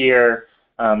streets. But here,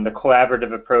 the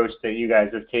collaborative approach that you guys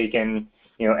have taken,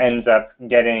 ends up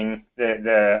getting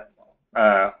the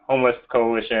Homeless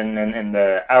Coalition and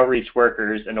the outreach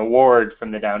workers an award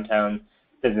from the downtown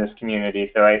business community.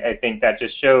 So I think that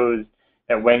just shows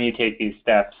that when you take these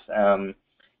steps, the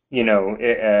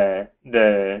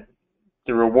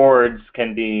rewards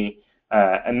can be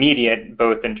immediate,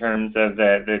 both in terms of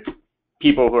the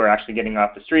people who are actually getting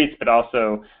off the streets, but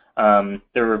also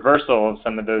the reversal of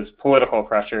some of those political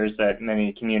pressures that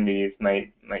many communities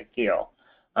might feel.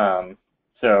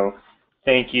 So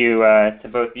thank you to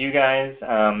both of you guys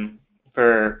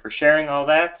for sharing all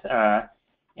that.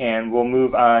 And we'll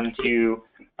move on to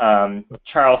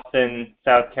Charleston,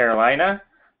 South Carolina.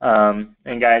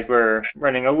 And guys, we're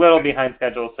running a little behind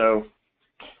schedule, so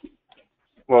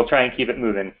we'll try and keep it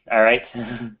moving. All right?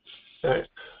 All right.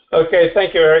 Okay,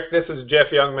 thank you, Eric. This is Jeff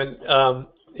Youngman.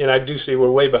 And I do see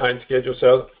we're way behind schedule.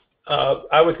 So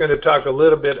I was going to talk a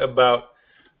little bit about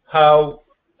how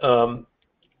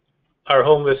our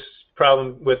homeless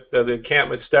problem with the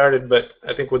encampment started, but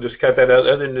I think we'll just cut that out,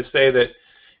 other than to say that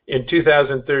in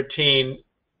 2013,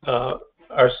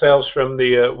 ourselves from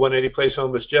the 180 Place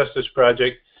Homeless Justice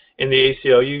Project and the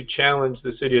ACLU challenged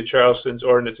the City of Charleston's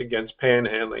ordinance against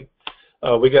panhandling.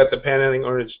 We got the panhandling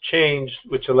ordinance changed,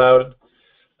 which allowed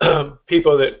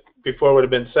people that before would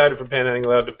have been cited for panhandling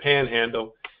allowed to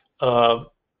panhandle.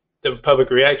 The public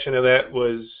reaction to that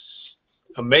was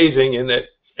amazing in that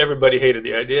everybody hated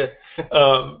the idea.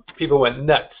 People went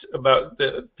nuts about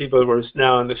the people that were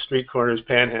now on the street corners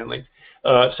panhandling.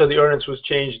 So the ordinance was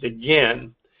changed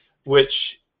again, which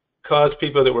caused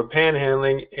people that were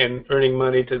panhandling and earning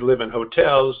money to live in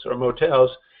hotels or motels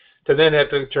to then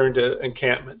have to turn to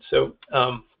encampments. So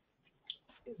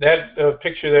that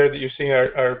picture there that you see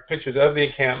are pictures of the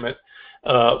encampment.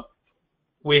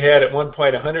 We had at one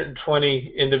point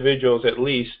 120 individuals at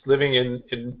least living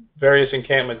in various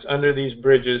encampments under these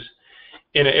bridges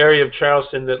in an area of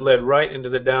Charleston that led right into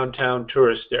the downtown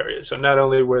tourist area. So not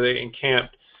only were they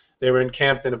encamped, they were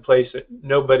encamped in a place that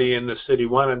nobody in the city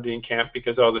wanted to encamp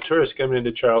because all the tourists coming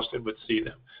into Charleston would see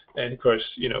them. And of course,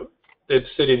 the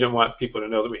city didn't want people to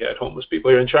know that we had homeless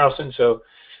people here in Charleston, so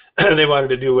they wanted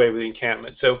to do away with the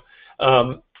encampment. So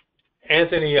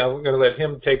Anthony, I'm going to let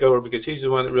him take over because he's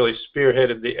the one that really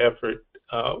spearheaded the effort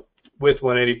with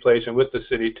 180 Place and with the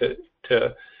city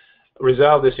to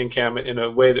resolve this encampment in a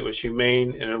way that was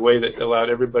humane, in a way that allowed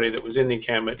everybody that was in the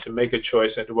encampment to make a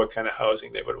choice as to what kind of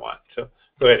housing they would want. So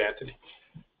go ahead, Anthony.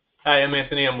 Hi, I'm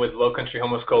Anthony. I'm with Low Country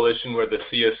Homeless Coalition. We're the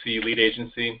COC lead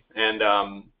agency.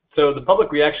 And so the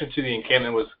public reaction to the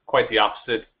encampment was quite the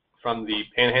opposite from the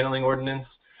panhandling ordinance.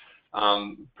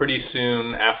 Pretty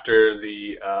soon after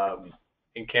the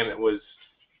encampment was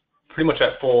pretty much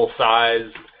at full size,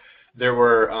 there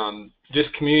were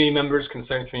just community members,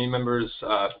 concerned community members,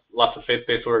 lots of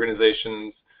faith-based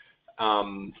organizations,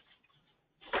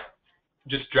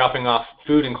 just dropping off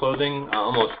food and clothing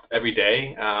almost every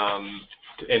day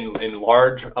in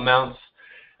large amounts.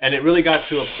 And it really got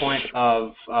to a point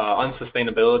of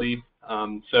unsustainability.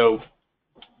 So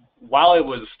while it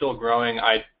was still growing,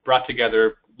 I brought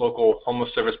together local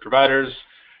homeless service providers,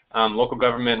 local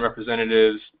government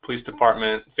representatives, police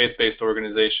department, faith-based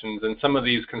organizations, and some of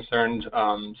these concerned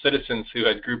citizens who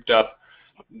had grouped up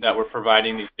that were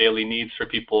providing these daily needs for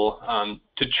people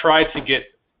to try to get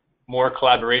more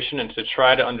collaboration and to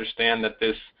try to understand that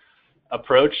this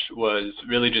approach was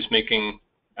really just making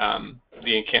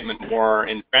the encampment more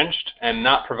entrenched and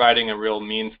not providing a real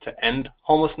means to end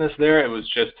homelessness there. It was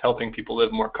just helping people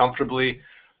live more comfortably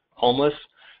homeless.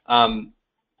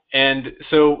 And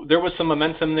so there was some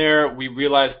momentum there. We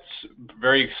realized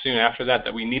very soon after that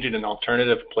that we needed an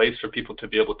alternative place for people to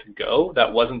be able to go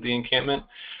that wasn't the encampment.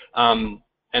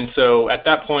 And so at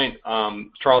that point,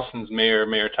 Charleston's mayor,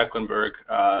 Mayor Tecklenburg,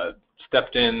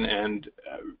 stepped in and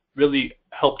really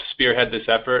helped spearhead this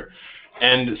effort.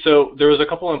 And so there was a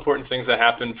couple of important things that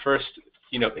happened. First,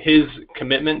 his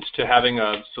commitment to having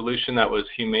a solution that was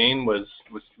humane was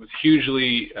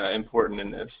hugely important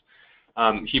in this.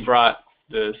 He brought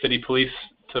the city police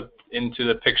into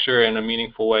the picture in a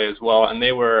meaningful way as well, and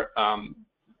they were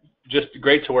just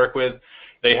great to work with.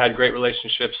 They had great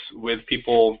relationships with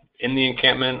people in the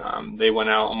encampment. They went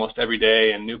out almost every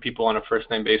day and knew people on a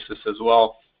first-name basis as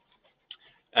well.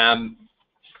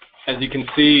 As you can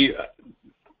see,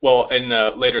 well, in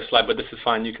a later slide, but this is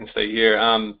fine, you can stay here.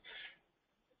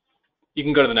 You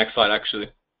can go to the next slide, actually.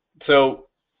 So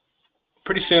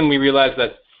pretty soon we realized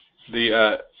that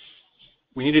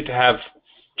we needed to have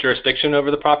jurisdiction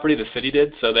over the property. The city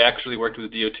did, so they actually worked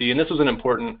with the DOT, and this was an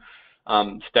important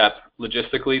step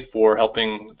logistically for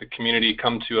helping the community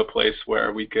come to a place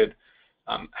where we could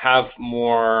have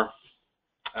more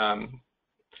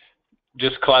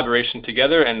just collaboration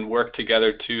together and work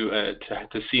together to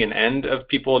see an end of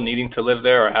people needing to live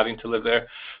there or having to live there.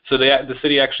 So the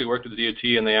city actually worked with the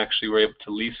DOT, and they actually were able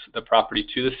to lease the property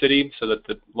to the city so that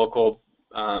the local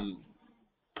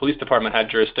police department had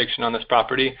jurisdiction on this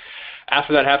property.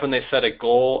 After that happened, they set a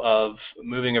goal of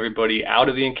moving everybody out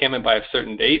of the encampment by a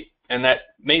certain date, and that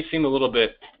may seem a little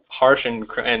bit harsh and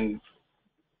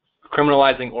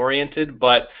criminalizing oriented,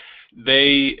 but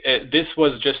this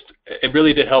was just, it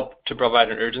really did help to provide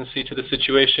an urgency to the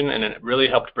situation, and it really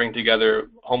helped bring together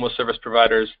homeless service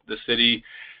providers, the city,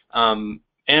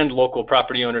 and local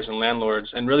property owners and landlords,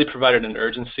 and really provided an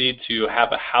urgency to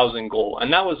have a housing goal.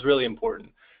 And that was really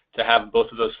important, to have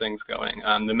both of those things going.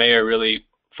 The mayor really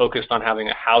focused on having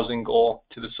a housing goal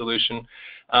to the solution.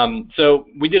 So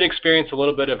we did experience a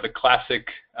little bit of the classic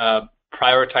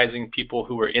prioritizing people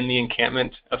who were in the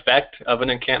encampment effect of an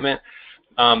encampment.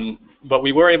 But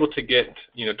we were able to get,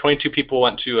 22 people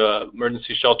went to an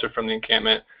emergency shelter from the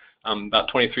encampment. About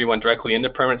 23 went directly into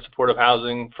permanent supportive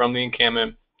housing from the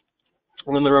encampment.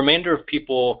 And then the remainder of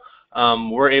people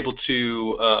were able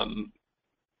to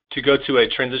go to a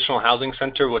transitional housing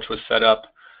center, which was set up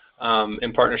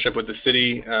in partnership with the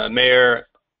city mayor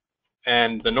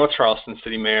and the North Charleston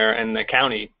city mayor and the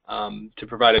county to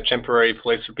provide a temporary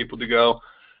place for people to go.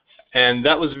 And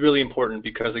that was really important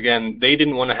because, again, they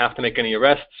didn't want to have to make any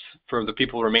arrests for the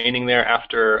people remaining there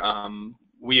after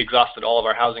we exhausted all of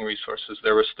our housing resources.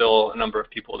 There was still a number of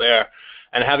people there.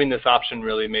 And having this option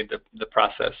really made the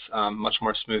process much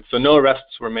more smooth. So no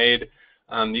arrests were made.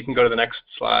 You can go to the next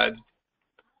slide.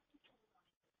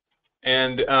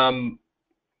 And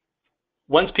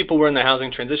once people were in the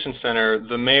Housing Transition Center,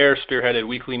 the mayor spearheaded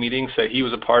weekly meetings that he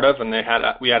was a part of, and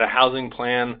we had a housing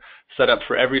plan set up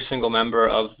for every single member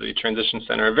of the Transition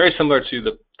Center, very similar to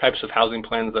the types of housing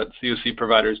plans that COC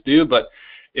providers do, but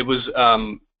it was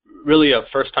really a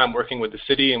first time working with the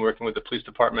city and working with the police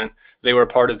department. They were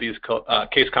part of these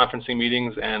case conferencing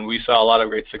meetings, and we saw a lot of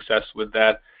great success with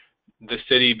that. The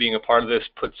city being a part of this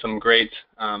put some great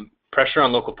pressure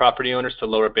on local property owners to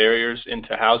lower barriers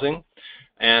into housing.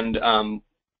 And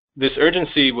this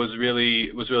urgency was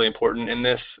really important in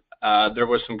this. There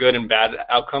were some good and bad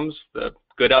outcomes. The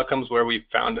good outcomes where we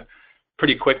found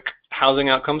pretty quick housing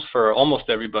outcomes for almost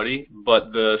everybody, but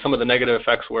some of the negative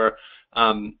effects were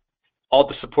all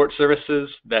the support services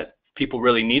that people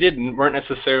really needed weren't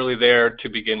necessarily there to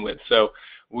begin with. So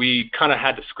we kind of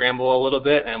had to scramble a little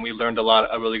bit, and we learned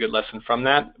a really good lesson from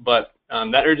that. But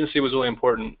that urgency was really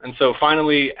important. And so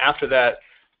finally, after that,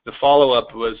 the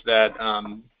follow-up was that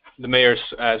the mayor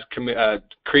has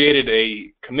created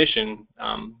a commission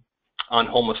on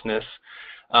homelessness,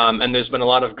 and there's been a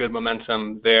lot of good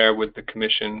momentum there with the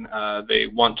commission. They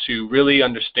want to really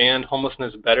understand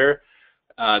homelessness better.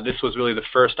 This was really the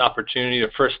first opportunity,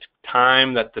 the first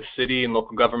time that the city and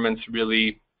local governments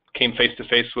really came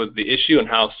face-to-face with the issue and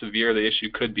how severe the issue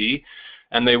could be.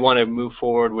 And they want to move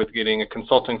forward with getting a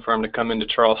consulting firm to come into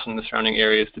Charleston and the surrounding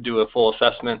areas to do a full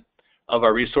assessment of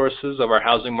our resources, of our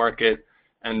housing market,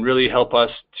 and really help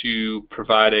us to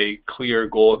provide a clear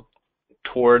goal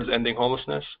towards ending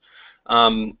homelessness.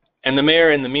 And the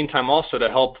mayor, in the meantime, also to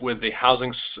help with the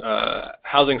housing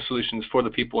solutions for the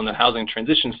people in the Housing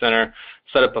Transition Center,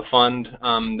 set up a fund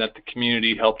that the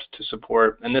community helped to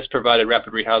support, and this provided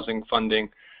rapid rehousing funding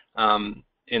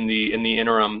in the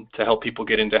interim to help people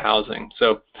get into housing.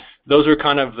 So those are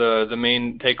kind of the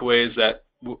main takeaways, that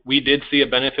we did see a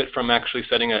benefit from actually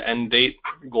setting an end date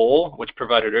goal, which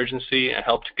provided urgency and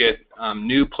helped get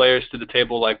new players to the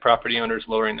table, like property owners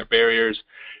lowering their barriers,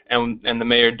 and the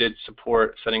mayor did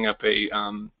support setting up a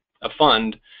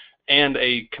fund and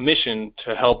a commission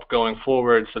to help going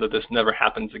forward so that this never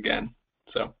happens again.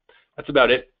 So that's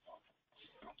about it.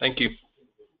 Thank you.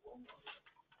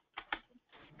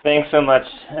 Thanks so much.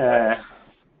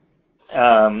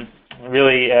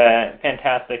 Really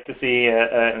fantastic to see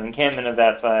an encampment of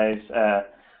that size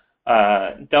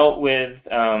dealt with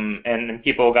and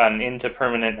people gotten into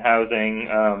permanent housing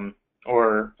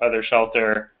or other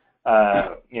shelter,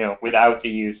 without the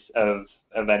use of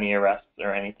any arrests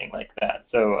or anything like that.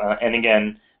 So, and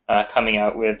again, coming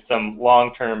out with some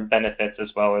long-term benefits as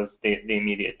well as the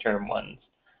immediate term ones.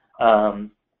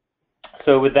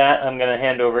 So with that, I'm going to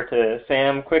hand over to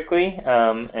Sam quickly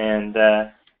and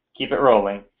keep it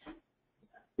rolling.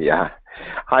 Yeah.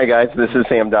 Hi, guys. This is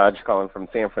Sam Dodge calling from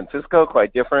San Francisco.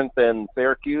 Quite different than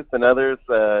Syracuse and others.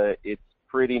 It's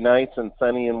pretty nice and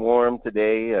sunny and warm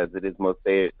today, as it is most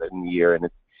days in the year, and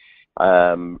it's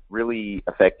really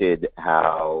affected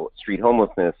how street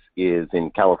homelessness is in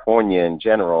California in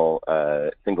general.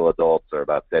 Single adults are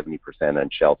about 70%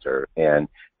 unsheltered, and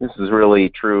this is really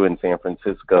true in San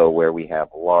Francisco, where we have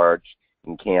large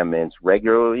encampments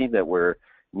regularly that we're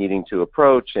needing to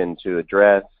approach and to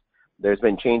address. There's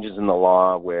been changes in the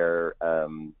law where,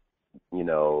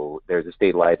 there's a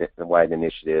statewide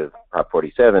initiative, Prop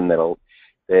 47,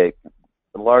 that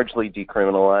largely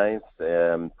decriminalize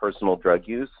personal drug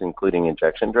use, including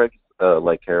injection drugs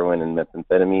like heroin and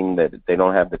methamphetamine, that they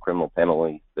don't have the criminal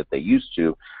penalty that they used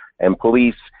to. And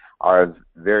police are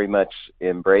very much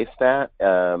embraced that,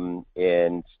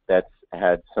 and that's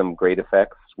had some great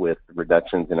effects with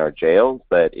reductions in our jails,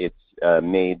 but it's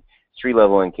made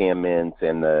street-level encampments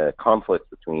and the conflict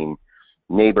between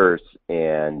neighbors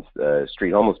and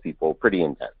street homeless people pretty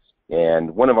intense.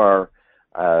 And one of our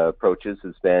approaches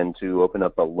has been to open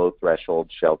up a low-threshold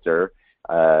shelter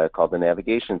called the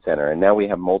Navigation Center, and now we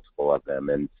have multiple of them.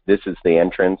 And this is the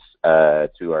entrance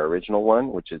to our original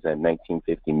one, which is at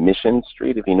 1950 Mission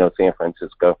Street. If you know San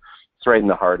Francisco, it's right in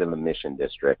the heart of the Mission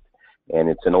District. And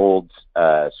it's an old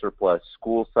surplus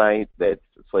school site that's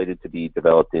slated to be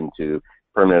developed into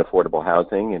permanent affordable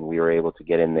housing, and we were able to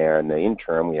get in there in the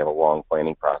interim. We have a long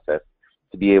planning process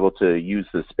to be able to use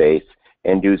the space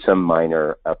and do some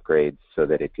minor upgrades so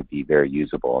that it could be very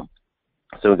usable.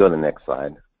 So we'll go to the next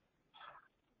slide.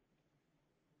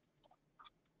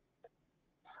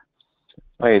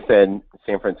 Like I said,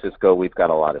 San Francisco, we've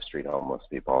got a lot of street homeless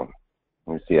people.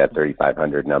 You see that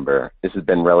 3,500 number. This has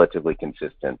been relatively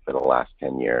consistent for the last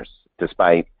 10 years,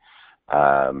 despite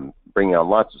bringing on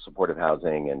lots of supportive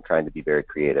housing and trying to be very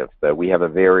creative. But we have a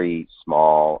very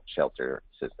small shelter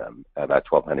system, about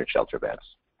 1,200 shelter beds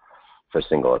for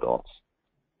single adults.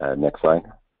 Next slide.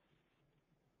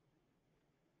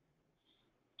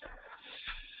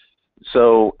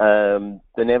 So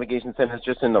the Navigation Center is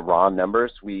just in the raw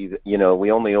numbers. We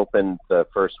only opened the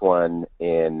first one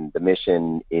in the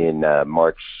Mission in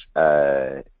March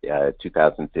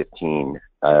 2015.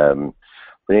 Been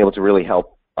able to really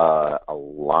help a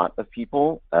lot of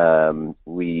people.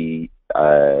 We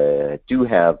do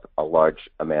have a large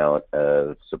amount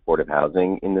of supportive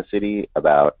housing in the city,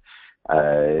 about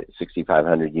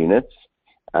 6,500 units,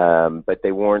 but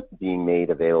they weren't being made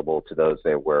available to those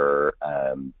that were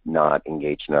not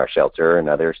engaged in our shelter and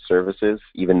other services,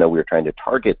 even though we were trying to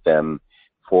target them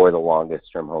for the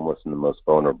longest term homeless and the most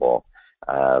vulnerable.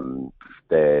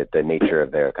 The nature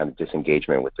of their kind of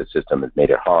disengagement with the system has made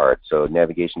it hard. So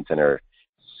Navigation Center,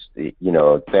 the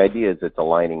idea is it's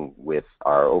aligning with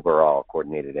our overall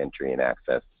coordinated entry and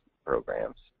access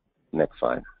programs. Next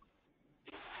slide.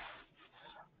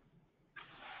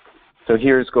 So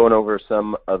here's going over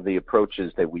some of the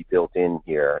approaches that we built in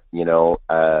here.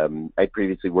 I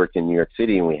previously worked in New York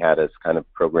City, and we had us kind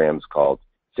of programs called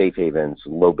safe havens,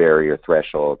 low barrier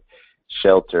threshold,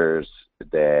 shelters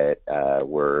that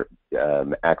were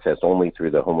accessed only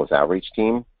through the homeless outreach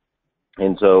team.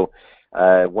 And so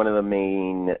one of the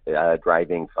main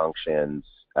driving functions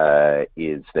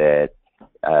is that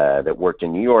worked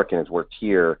in New York and has worked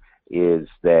here is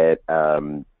that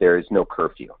there is no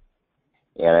curfew.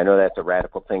 And I know that's a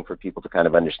radical thing for people to kind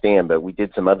of understand, but we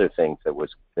did some other things that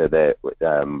a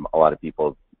lot of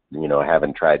people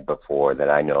haven't tried before that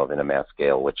I know of in a mass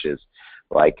scale, which is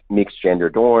like mixed gender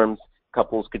dorms.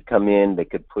 Couples could come in, they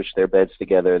could push their beds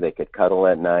together, they could cuddle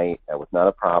at night. That was not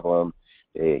a problem.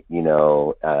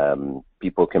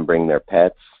 People can bring their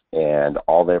pets and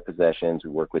all their possessions.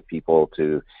 We work with people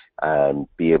to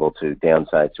be able to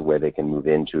downsize to where they can move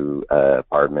into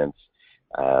apartments.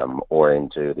 or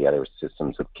into the other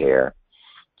systems of care.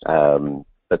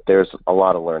 But there's a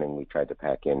lot of learning we tried to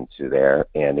pack into there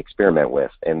and experiment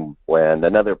with. And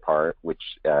another part, which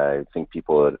I think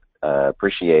people would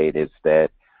appreciate, is that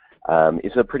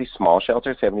it's a pretty small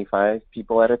shelter, 75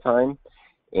 people at a time,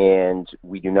 and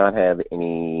we do not have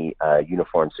any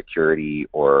uniform security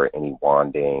or any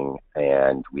wanding,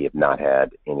 and we have not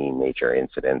had any major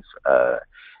incidents.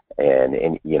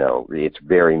 And you know, it's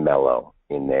very mellow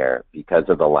in there because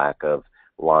of the lack of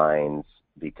lines,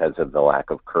 because of the lack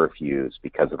of curfews,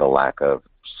 because of the lack of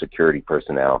security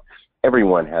personnel.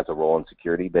 Everyone has a role in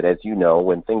security, but as you know,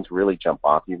 when things really jump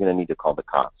off, you're going to need to call the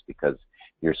cops because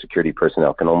your security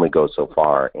personnel can only go so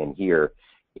far. And here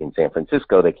in San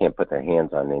Francisco, they can't put their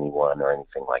hands on anyone or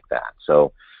anything like that.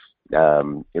 So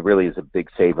it really is a big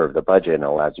saver of the budget and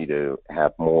allows you to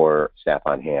have more staff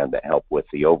on hand that help with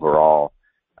the overall,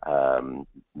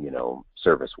 you know,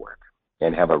 service work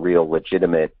and have a real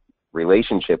legitimate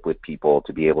relationship with people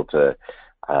to be able to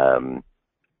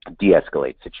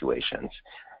de-escalate situations.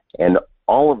 And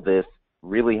all of this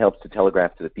really helps to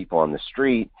telegraph to the people on the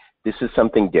street, this is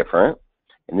something different,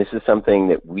 and this is something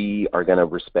that we are going to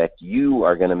respect. You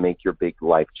are going to make your big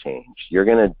life change. You're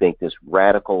going to make this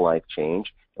radical life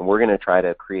change, and we're going to try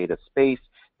to create a space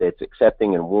that's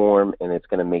accepting and warm, and it's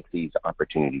going to make these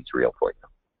opportunities real for you.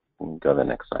 You can go to the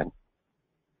next slide.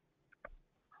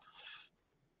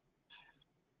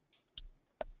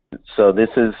 So this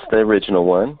is the original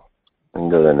one. We can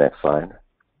go to the next slide.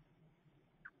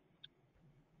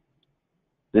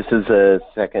 This is a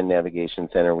second navigation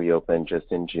center we opened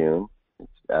just in June.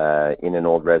 It's in an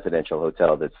old residential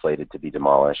hotel that's slated to be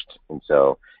demolished, and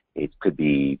so it could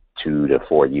be 2 to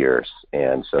 4 years.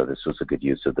 And so this was a good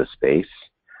use of the space.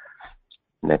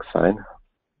 Next slide.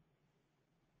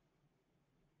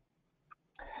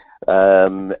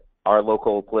 Our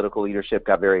local political leadership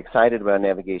got very excited about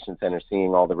Navigation Center,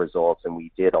 seeing all the results, and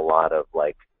we did a lot of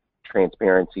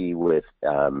transparency with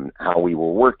how we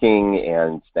were working,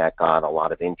 and that got a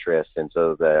lot of interest. And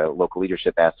so the local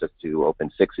leadership asked us to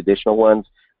open 6 additional ones.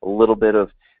 A little bit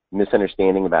of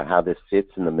misunderstanding about how this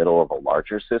fits in the middle of a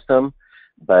larger system,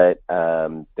 but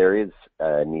there is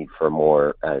a need for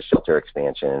more shelter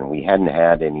expansion. We hadn't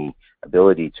had any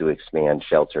ability to expand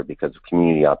shelter because of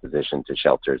community opposition to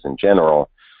shelters in general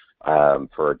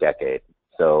for a decade.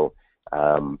 So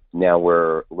now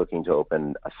we're looking to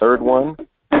open a 3rd one.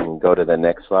 And go to the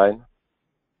next slide.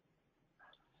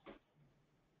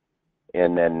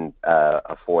 And then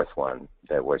a 4th one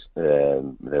that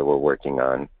we're working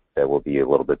on that will be a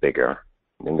little bit bigger.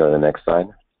 Then go to the next slide.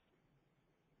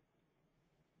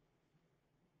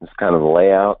 This is kind of the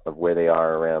layout of where they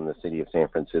are around the city of San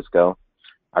Francisco.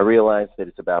 I realize that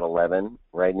it's about 11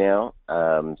 right now.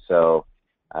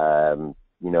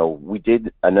 You know, we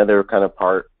did another kind of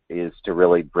part is to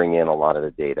really bring in a lot of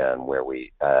the data and where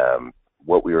we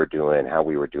what we were doing, how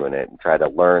we were doing it, and try to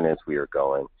learn as we were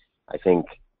going. I think,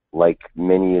 like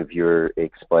many of you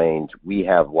explained, we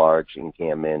have large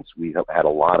encampments. We've had a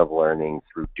lot of learning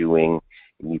through doing,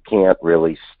 and you can't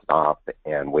really stop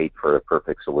and wait for a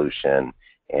perfect solution.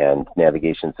 And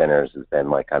Navigation Centers has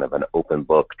been like kind of an open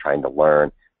book, trying to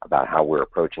learn about how we're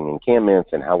approaching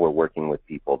encampments and how we're working with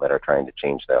people that are trying to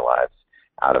change their lives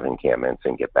out of encampments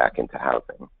and get back into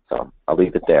housing. So I'll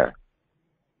leave it there.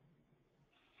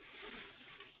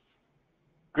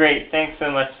 Great, thanks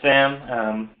so much,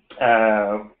 Sam.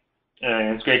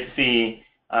 It's great to see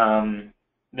the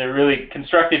really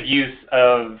constructive use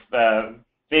of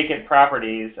vacant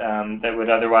properties that would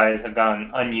otherwise have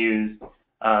gone unused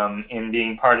in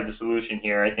being part of the solution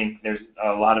here. I think there's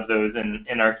a lot of those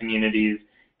in our communities,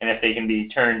 and if they can be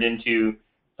turned into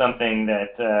something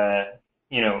that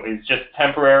you know, is just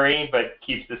temporary but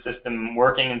keeps the system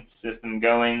working and the system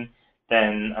going,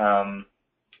 then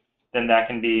that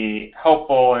can be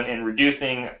helpful in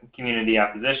reducing community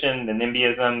opposition, the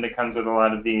NIMBYism that comes with a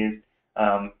lot of these,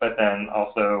 but then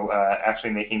also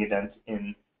actually making a dent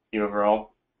in the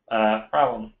overall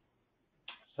problem.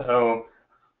 So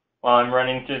while I'm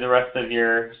running through the rest of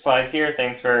your slides here,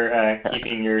 thanks for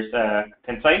keeping yours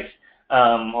concise.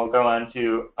 I'll go on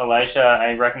to Elisha.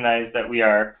 I recognize that we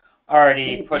are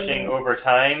already pushing over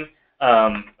time,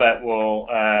 but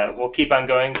we'll keep on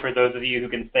going for those of you who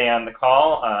can stay on the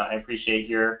call. I appreciate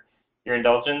your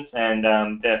indulgence, and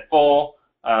the full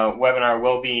webinar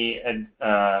will be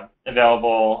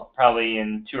available probably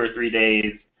in 2 or 3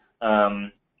 days,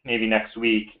 maybe next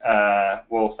week.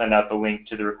 We'll send out the link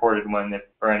to the recorded one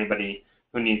for anybody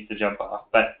who needs to jump off.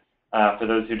 But for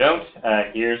those who don't,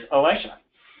 here's Elisha.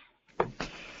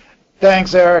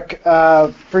 Thanks, Eric.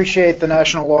 Appreciate the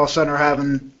National Law Center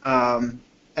having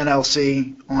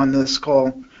NLC on this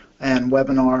call. and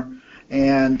webinar,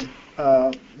 and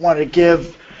wanted to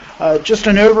give just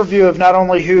an overview of not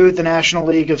only who the National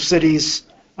League of Cities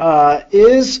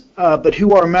is, but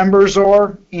who our members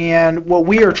are, and what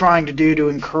we are trying to do to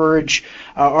encourage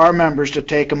our members to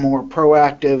take a more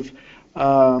proactive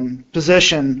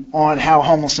position on how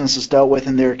homelessness is dealt with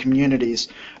in their communities.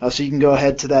 So you can go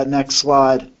ahead to that next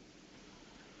slide.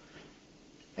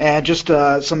 And just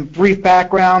some brief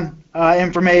background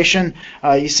information.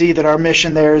 You see that our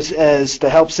mission there is to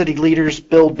help city leaders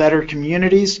build better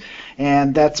communities,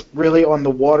 and that's really on the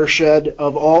watershed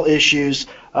of all issues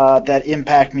that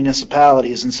impact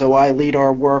municipalities. And so I lead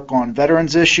our work on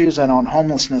veterans issues and on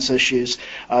homelessness issues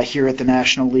here at the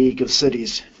National League of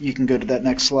Cities. You can go to that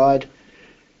next slide.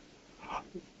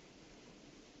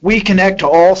 We connect to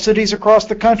all cities across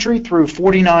the country through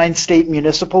 49 state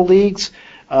municipal leagues.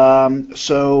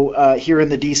 So here in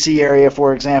the DC area,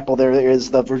 for example, there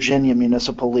is the Virginia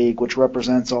Municipal League, which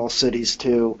represents all cities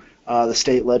to the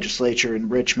state legislature in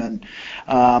Richmond.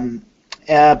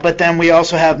 But then we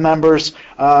also have members,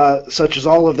 such as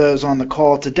all of those on the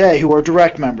call today, who are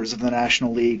direct members of the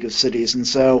National League of Cities. And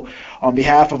so on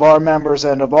behalf of our members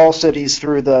and of all cities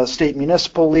through the state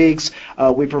municipal leagues,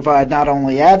 we provide not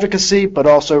only advocacy, but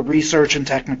also research and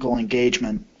technical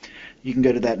engagement. You can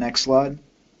go to that next slide.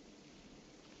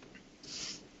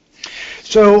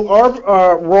 So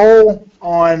our role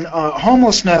on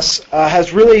homelessness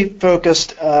has really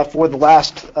focused for the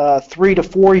last 3 to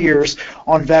 4 years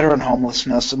on veteran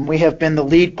homelessness, and we have been the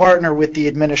lead partner with the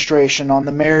administration on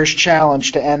the Mayor's Challenge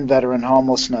to End Veteran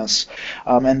Homelessness.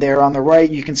 And there on the right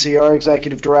you can see our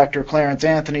Executive Director, Clarence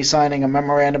Anthony, signing a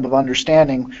memorandum of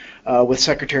understanding with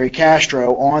Secretary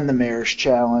Castro on the Mayor's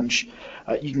Challenge.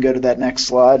 You can go to that next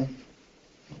slide.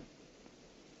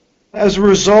 As a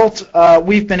result,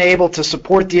 we've been able to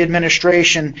support the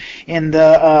administration in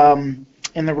the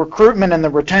recruitment and the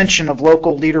retention of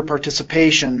local leader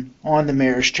participation on the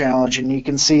Mayor's Challenge. And you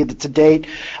can see that to date,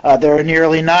 there are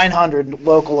nearly 900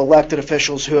 local elected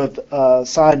officials who have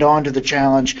signed on to the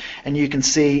challenge. And you can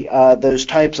see those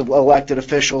types of elected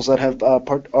officials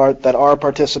that are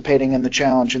participating in the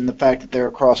challenge, and the fact that they're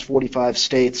across 45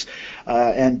 states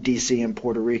and DC and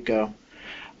Puerto Rico.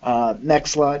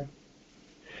 Next slide.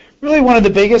 Really one of the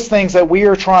biggest things that we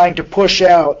are trying to push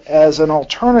out as an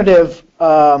alternative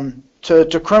to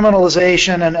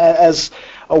criminalization and as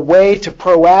a way to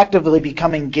proactively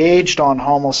become engaged on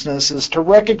homelessness is to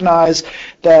recognize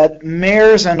that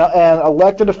mayors and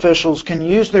elected officials can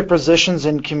use their positions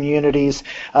in communities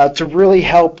to really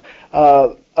help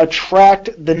attract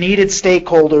the needed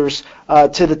stakeholders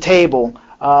to the table.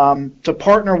 To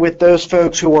partner with those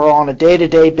folks who are on a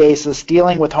day-to-day basis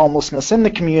dealing with homelessness in the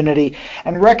community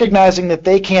and recognizing that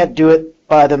they can't do it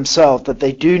by themselves, that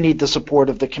they do need the support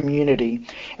of the community.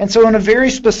 And so in a very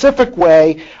specific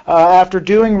way, after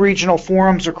doing regional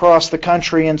forums across the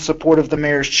country in support of the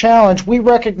Mayor's Challenge, we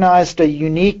recognized a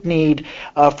unique need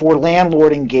for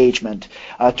landlord engagement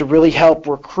to really help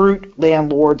recruit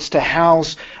landlords to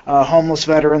house homeless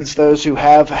veterans, those who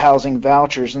have housing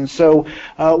vouchers. And so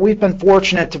we've been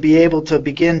fortunate to be able to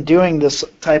begin doing this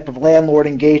type of landlord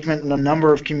engagement in a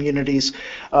number of communities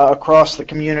across the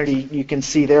community. You can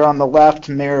see there on the left,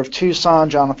 Mayor of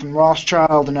Tucson, Jonathan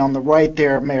Rothschild, and on the right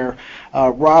there, Mayor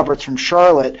Roberts from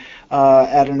Charlotte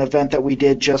at an event that we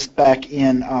did just back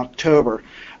in October.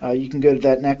 You can go to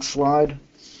that next slide.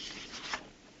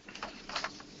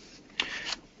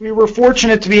 We were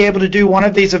fortunate to be able to do one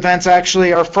of these events,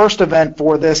 actually our first event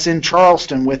for this in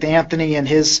Charleston with Anthony and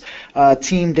his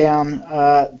team down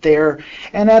there.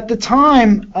 And at the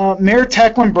time, Mayor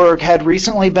Tecklenburg had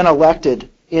recently been elected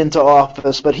into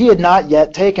office, but he had not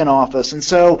yet taken office. And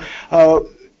so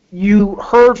you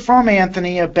heard from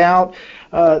Anthony about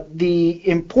the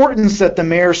importance that the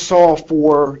mayor saw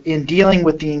in dealing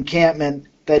with the encampment,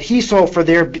 that he saw for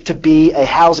there to be a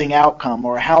housing outcome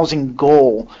or a housing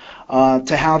goal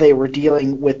to how they were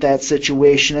dealing with that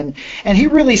situation. And he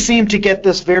really seemed to get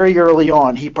this very early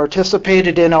on. He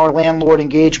participated in our landlord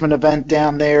engagement event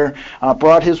down there,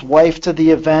 brought his wife to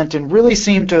the event, and really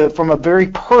seemed to, from a very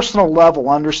personal level,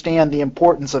 understand the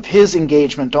importance of his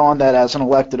engagement on that as an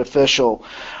elected official.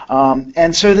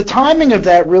 And so the timing of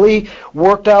that really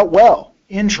worked out well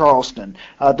in Charleston.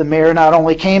 The mayor not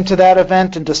only came to that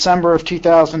event in December of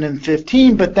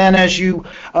 2015, but then, as you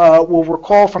will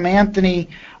recall from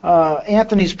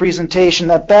Anthony's presentation,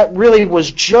 that really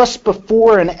was just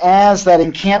before and as that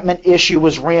encampment issue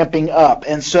was ramping up,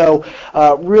 and so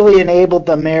really enabled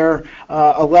the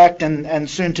mayor-elect and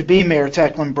soon-to-be Mayor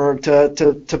Tecklenburg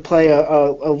to play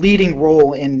a leading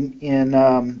role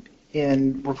in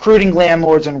in recruiting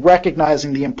landlords and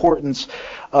recognizing the importance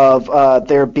of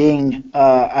there being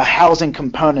a housing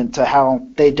component to how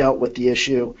they dealt with the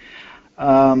issue.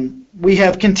 We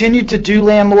have continued to do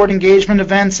landlord engagement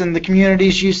events in the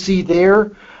communities you see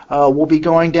there. We'll be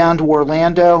going down to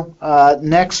Orlando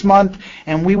next month,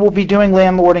 and we will be doing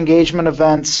landlord engagement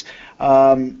events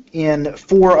in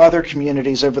 4 other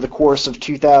communities over the course of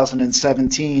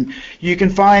 2017. You can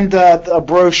find a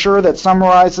brochure that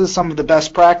summarizes some of the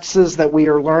best practices that we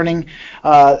are learning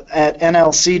at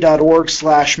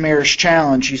nlc.org/Mayor's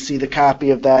Challenge. You see the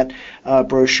copy of that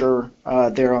brochure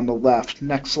there on the left.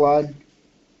 Next slide.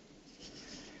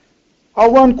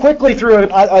 I'll run quickly through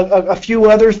a few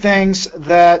other things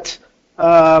that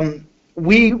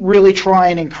we really try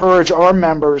and encourage our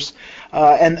members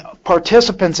and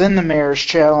participants in the Mayor's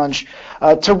Challenge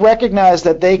to recognize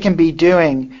that they can be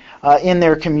doing in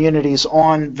their communities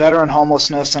on veteran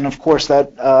homelessness, and of course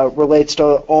that relates to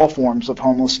all forms of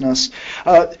homelessness.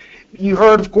 You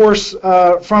heard, of course,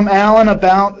 from Alan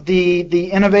about the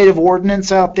innovative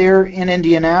ordinance out there in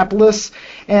Indianapolis,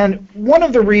 and one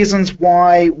of the reasons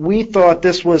why we thought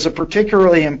this was a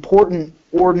particularly important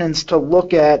ordinance to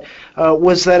look at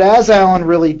was that, as Alan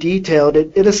really detailed,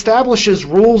 it establishes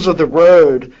rules of the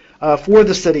road for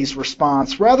the city's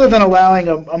response, rather than allowing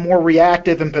a more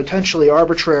reactive and potentially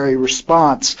arbitrary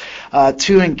response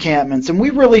to encampments. And we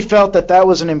really felt that that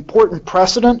was an important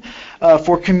precedent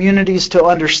for communities to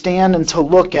understand and to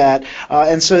look at.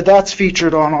 And so that's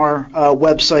featured on our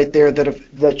website there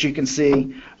that you can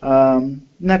see.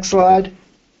 Next slide.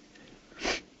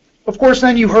 Of course,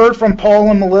 then you heard from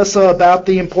Paul and Melissa about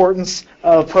the importance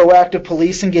of proactive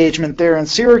police engagement there in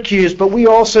Syracuse, but we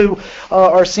also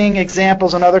are seeing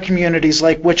examples in other communities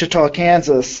like Wichita,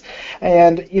 Kansas.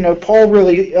 And, you know, Paul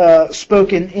really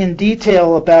spoke in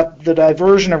detail about the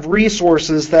diversion of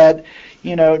resources that,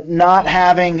 you know, not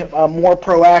having a more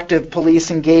proactive police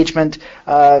engagement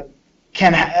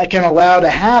can allow to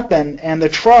happen, and the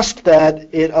trust that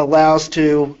it allows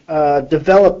to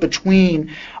develop between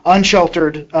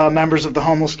unsheltered members of the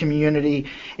homeless community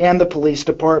and the police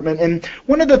department. And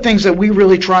one of the things that we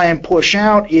really try and push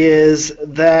out is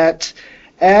that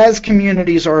as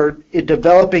communities are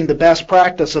developing the best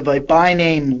practice of a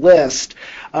by-name list,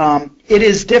 it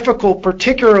is difficult,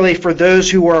 particularly for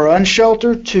those who are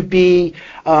unsheltered, to be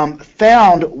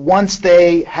found once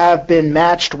they have been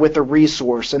matched with a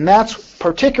resource. And that's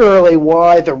particularly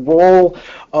why the role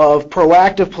of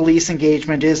proactive police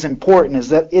engagement is important, is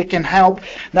that it can help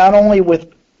not only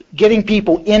with getting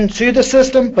people into the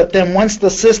system, but then once the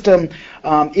system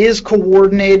is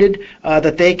coordinated,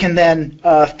 that they can then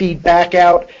feed back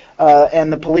out,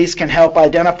 and the police can help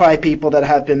identify people that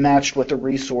have been matched with a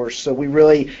resource. So we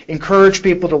really encourage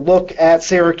people to look at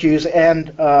Syracuse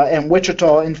and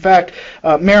Wichita. In fact,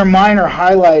 Mayor Minor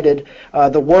highlighted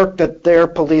the work that their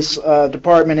police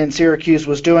department in Syracuse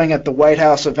was doing at the White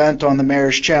House event on the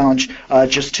Mayor's Challenge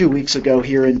just 2 weeks ago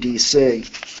here in D.C.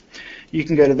 You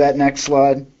can go to that next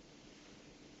slide.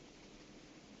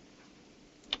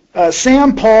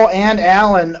 Sam, Paul, and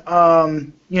Alan,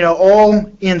 you know,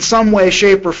 all in some way,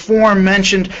 shape, or form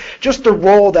mentioned just the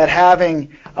role that having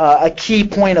a key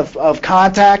point of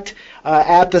contact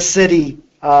at the city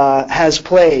has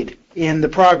played in the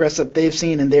progress that they've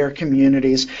seen in their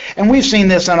communities. And we've seen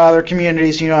this in other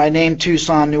communities. You know, I named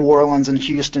Tucson, New Orleans, and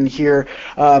Houston here,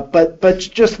 but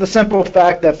just the simple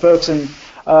fact that folks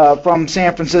from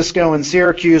San Francisco and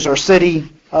Syracuse are city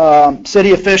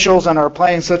officials and are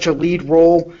playing such a lead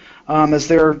role as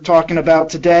they're talking about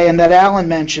today, and that Alan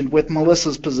mentioned with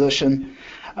Melissa's position.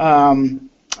 Alan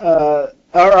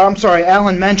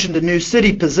mentioned a new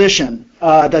city position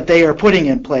that they are putting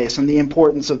in place and the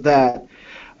importance of that.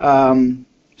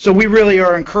 So we really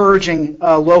are encouraging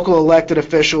local elected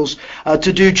officials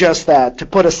to do just that, to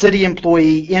put a city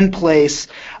employee in place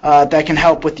that can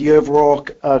help with the overall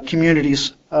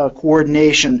community's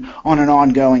coordination on an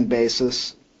ongoing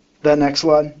basis. The next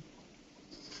slide.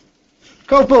 A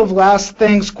couple of last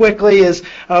things quickly is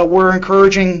we're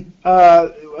encouraging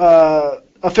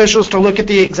officials to look at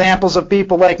the examples of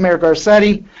people like Mayor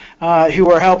Garcetti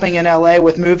who are helping in LA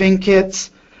with moving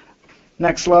kits.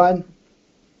 Next slide.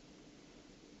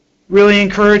 Really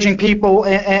encouraging people,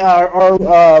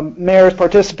 our mayors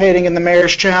participating in the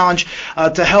Mayor's Challenge,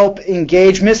 to help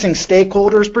engage missing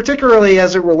stakeholders, particularly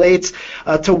as it relates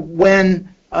to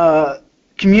when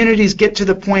communities get to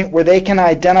the point where they can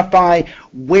identify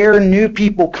where new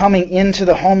people coming into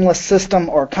the homeless system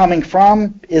are coming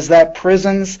from. Is that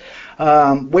prisons?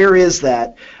 Where is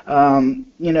that?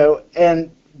 You know,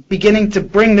 and beginning to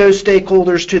bring those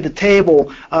stakeholders to the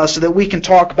table so that we can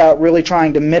talk about really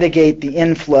trying to mitigate the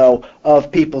inflow of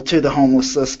people to the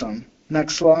homeless system.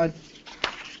 Next slide.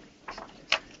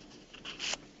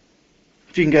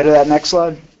 If you can go to that next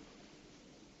slide.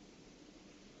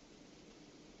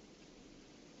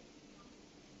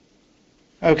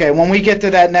 Okay, when we get to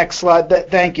that next slide,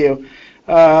 thank you.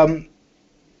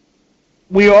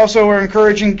 We also are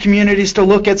encouraging communities to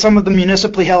look at some of the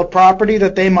municipally held property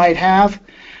that they might have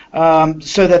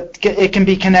so that it can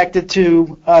be connected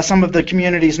to some of the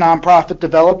community's nonprofit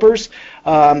developers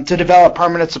to develop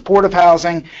permanent supportive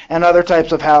housing and other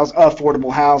types of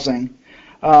affordable housing.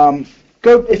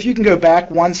 If you can go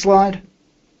back one slide.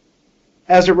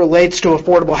 As it relates to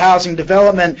affordable housing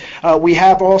development, we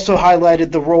have also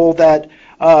highlighted the role that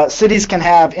cities can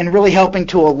have in really helping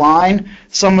to align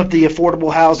some of the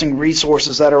affordable housing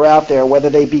resources that are out there, whether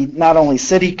they be not only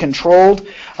city controlled,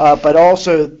 but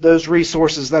also those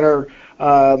resources that are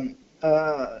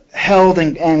held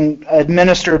and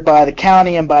administered by the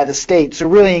county and by the state. So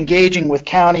really engaging with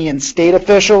county and state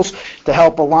officials to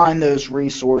help align those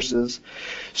resources.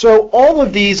 So all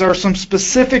of these are some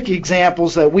specific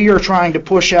examples that we are trying to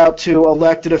push out to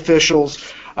elected officials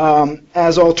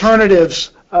as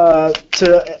alternatives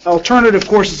to alternative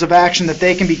courses of action that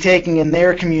they can be taking in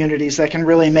their communities that can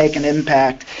really make an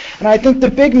impact. And I think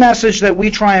the big message that we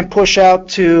try and push out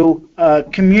to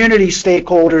community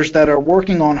stakeholders that are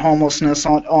working on homelessness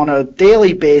on a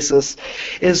daily basis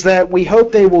is that we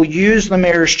hope they will use the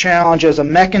Mayor's Challenge as a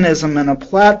mechanism and a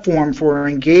platform for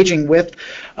engaging with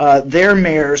their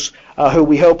mayors who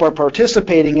we hope are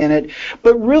participating in it,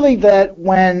 but really that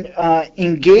when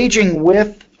engaging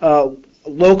with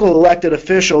local elected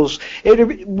officials, it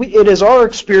is our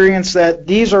experience that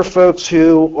these are folks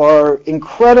who are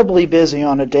incredibly busy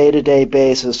on a day-to-day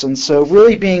basis, and so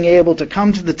really being able to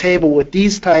come to the table with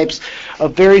these types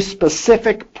of very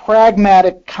specific,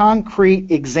 pragmatic,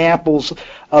 concrete examples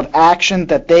of action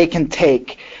that they can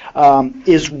take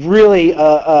is really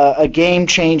a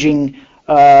game-changing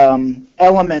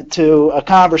element to a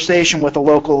conversation with a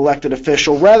local elected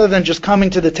official, rather than just coming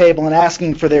to the table and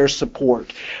asking for their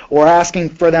support or asking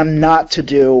for them not to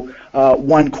do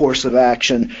one course of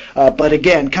action. But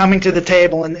again, coming to the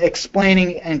table and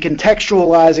explaining and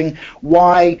contextualizing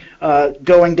why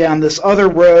going down this other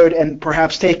road and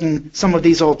perhaps taking some of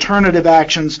these alternative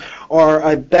actions are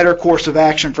a better course of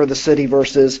action for the city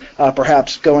versus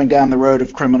perhaps going down the road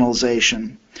of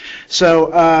criminalization.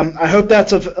 So I hope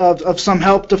that's of some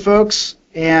help to folks,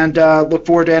 and look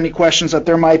forward to any questions that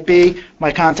there might be.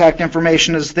 My contact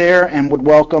information is there, and would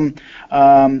welcome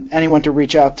anyone to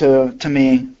reach out to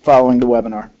me following the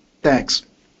webinar. Thanks.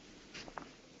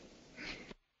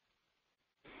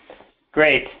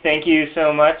 Great. Thank you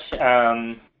so much,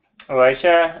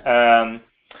 Elisha.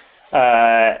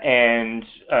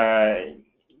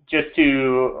 Just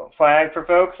to flag for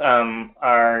folks,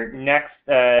 our next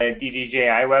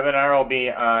DDJI webinar will be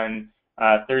on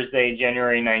Thursday,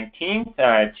 January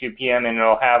 19th, 2 p.m., and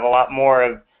it'll have a lot more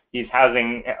of these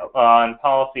housing law and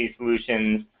policy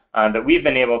solutions that we've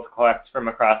been able to collect from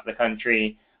across the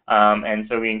country, and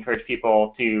so we encourage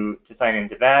people to sign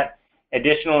into that.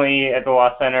 Additionally, the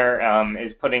Law Center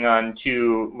is putting on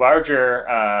 2 larger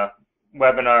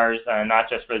webinars, not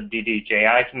just for the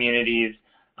DDJI communities,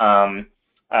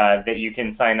 that you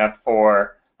can sign up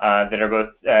for that are both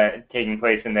taking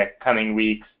place in the coming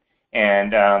weeks.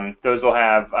 And those will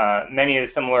have many of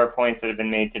the similar points that have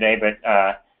been made today, but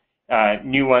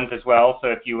new ones as well. So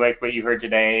if you like what you heard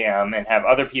today and have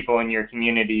other people in your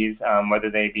communities, whether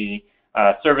they be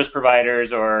service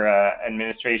providers or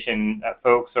administration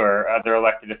folks or other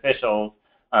elected officials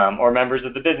or members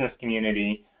of the business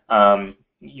community,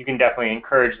 you can definitely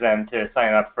encourage them to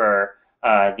sign up for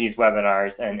these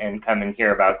webinars and come and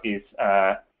hear about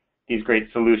these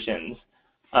great solutions.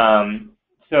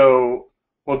 So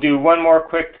we'll do one more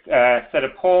quick set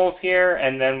of polls here,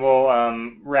 and then we'll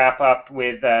wrap up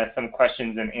with some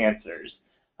questions and answers.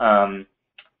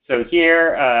 So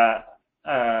here,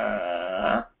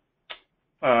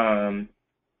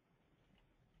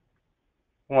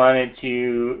 wanted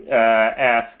to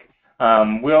ask,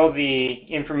 will the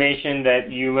information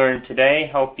that you learned today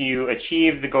help you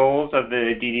achieve the goals of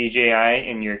the DDJI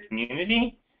in your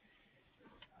community?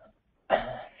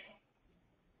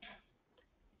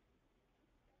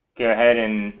 Go ahead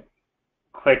and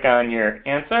click on your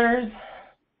answers.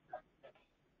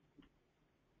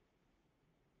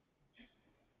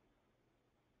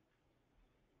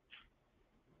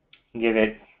 Give it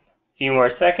a few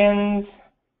more seconds.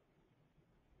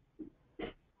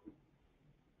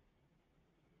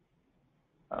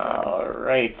 All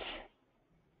right.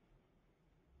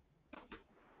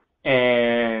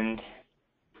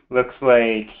 looks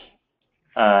like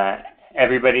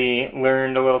everybody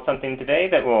learned a little something today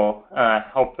that will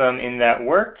help them in that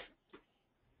work.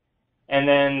 And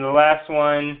then the last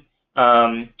one,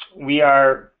 we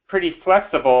are pretty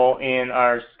flexible in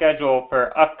our schedule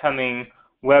for upcoming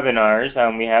webinars.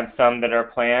 We have some that are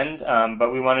planned,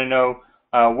 but we want to know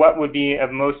what would be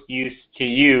of most use to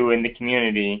you in the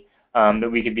community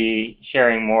that we could be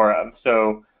sharing more of.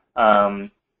 So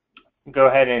go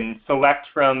ahead and select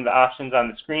from the options on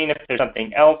the screen. If there's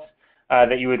something else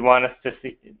that you would want to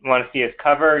see us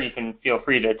cover, you can feel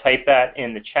free to type that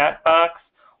in the chat box.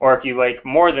 Or if you like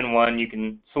more than one, you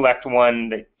can select one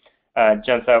that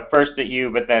jumps out first at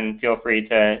you, but then feel free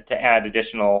to add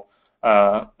additional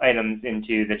items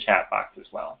into the chat box as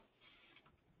well.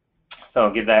 So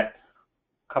I'll give that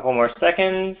a couple more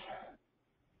seconds.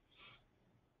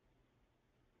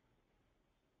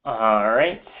 All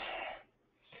right.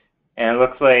 And it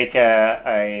looks like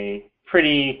a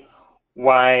pretty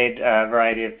wide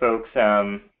variety of folks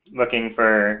looking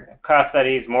for cost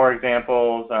studies, more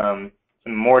examples,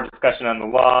 some more discussion on the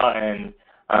law, and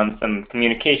some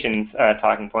communications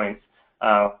talking points,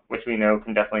 which we know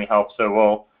can definitely help.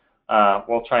 So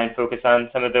we'll try and focus on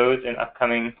some of those in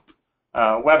upcoming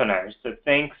webinars. So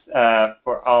thanks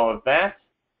for all of that.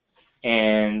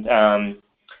 And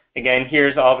again,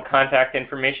 here's all the contact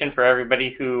information for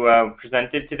everybody who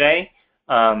presented today.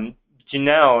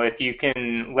 Janelle, if you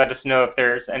can let us know if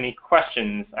there's any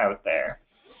questions out there.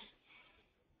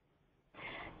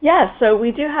 Yeah, so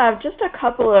we do have just a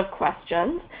couple of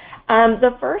questions.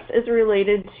 The first is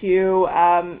related to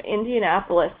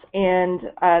Indianapolis, and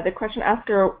the question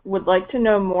asker would like to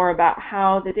know more about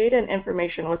how the data and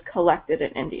information was collected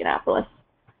in Indianapolis.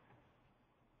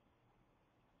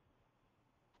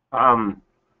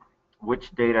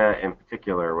 Which data in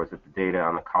particular? Was it the data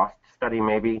on the cost study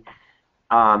maybe?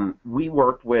 We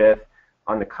worked with,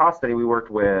 on the cost study, we worked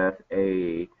with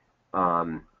a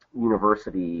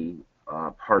university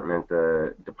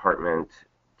the department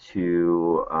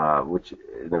to which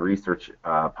the Research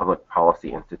Public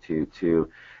Policy Institute, to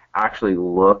actually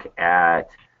look at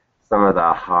some of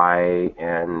the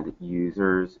high-end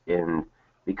users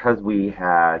because we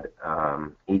had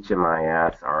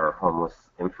HMIS, our Homeless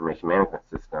Information Management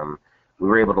System. We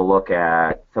were able to look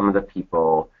at some of the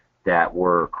people that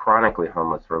were chronically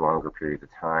homeless for longer periods of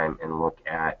time and look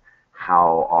at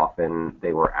how often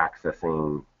they were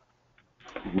accessing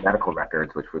medical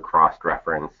records, which we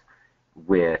cross-reference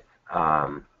with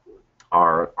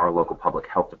our local public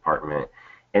health department,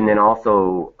 and then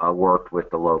also worked with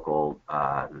the local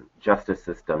justice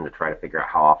system to try to figure out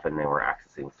how often they were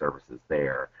accessing services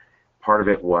there. Part of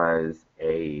it was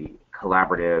a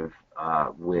collaborative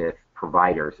with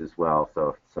providers as well, so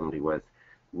if somebody was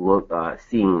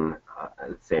seeing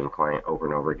the same client over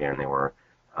and over again, they were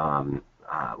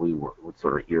we would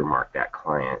sort of earmark that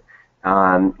client.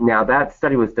 Now that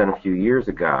study was done a few years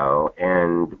ago,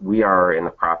 and we are in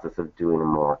the process of doing a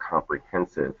more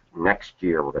comprehensive, next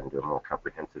year we're going to do a more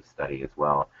comprehensive study as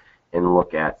well and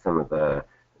look at some of the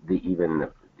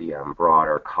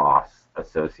broader costs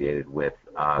associated with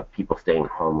people staying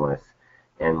homeless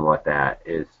and what that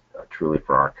is truly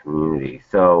for our community.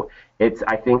 So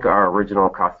I think our original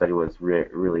cost study was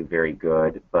really very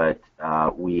good, but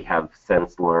we have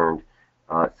since learned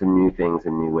some new things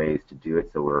and new ways to do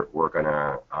it, so we're going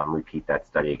to repeat that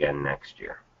study again next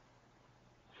year.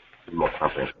 More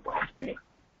comprehensive way.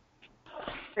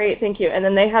 Great, thank you. And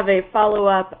then they have a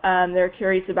follow-up. They're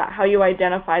curious about how you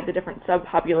identified the different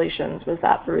subpopulations. Was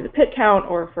that through the PIT count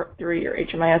or through your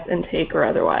HMIS intake or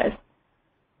otherwise?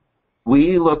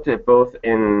 We looked at both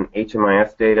in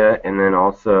HMIS data and then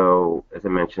also, as I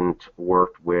mentioned,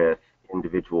 worked with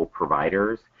individual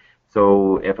providers.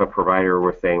 So if a provider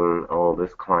were saying, oh,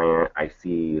 this client, I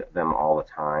see them all the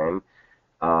time,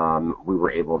 we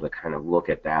were able to kind of look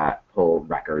at that, pull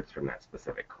records from that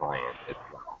specific client as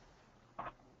well.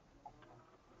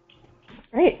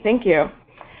 Great, thank you.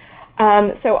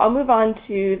 So I'll move on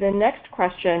to the next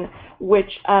question,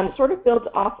 which sort of builds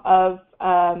off of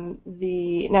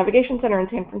the Navigation Center in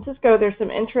San Francisco. There's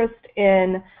some interest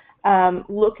in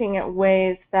looking at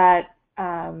ways that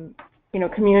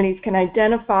communities can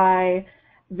identify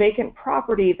vacant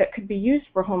property that could be used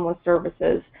for homeless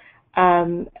services.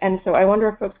 And so I wonder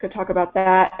if folks could talk about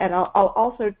that. And I'll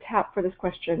also tap for this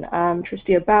question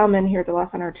Tristia Bauman here at the Law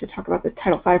Center to talk about the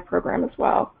Title V program as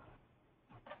well.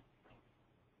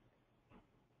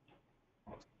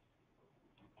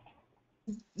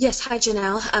 Yes, hi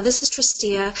Janelle. This is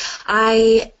Tristia.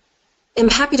 I am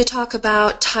happy to talk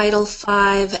about Title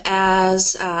V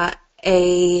as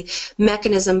a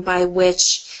mechanism by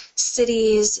which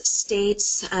cities,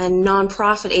 states, and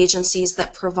nonprofit agencies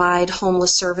that provide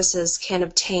homeless services can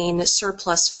obtain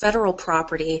surplus federal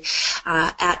property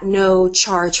at no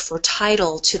charge for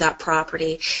title to that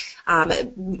property.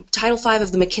 Title V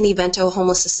of the McKinney-Vento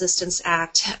Homeless Assistance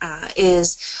Act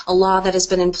is a law that has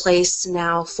been in place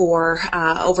now for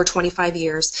over 25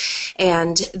 years,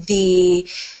 and the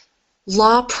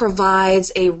law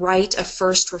provides a right of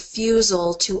first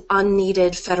refusal to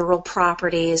unneeded federal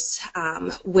properties,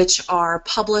 which are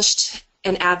published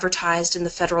and advertised in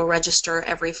the Federal Register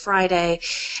every Friday,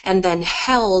 and then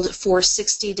held for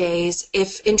 60 days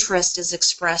if interest is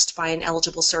expressed by an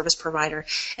eligible service provider.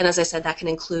 And as I said, that can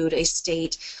include a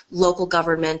state, local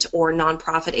government, or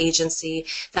nonprofit agency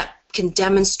that can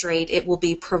demonstrate it will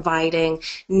be providing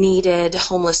needed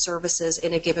homeless services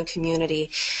in a given community.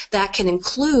 That can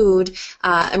include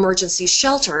emergency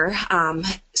shelter,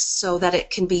 so that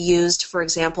it can be used, for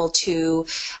example, to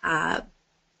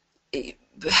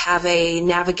have a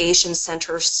navigation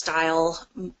center style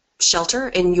shelter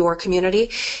in your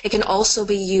community. It can also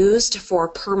be used for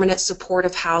permanent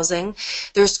supportive housing.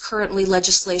 There's currently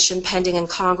legislation pending in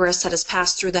Congress that has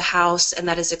passed through the House and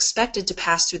that is expected to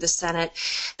pass through the Senate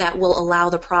that will allow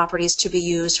the properties to be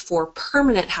used for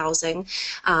permanent housing,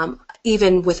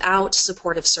 even without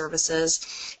supportive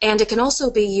services. And it can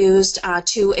also be used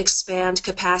to expand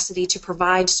capacity to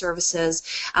provide services,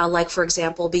 like, for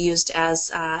example, be used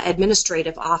as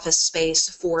administrative office space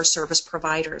for service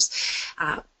providers.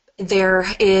 There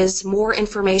is more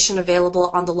information available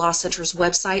on the Law Center's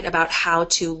website about how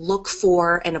to look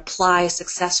for and apply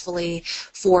successfully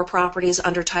for properties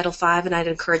under Title V, and I'd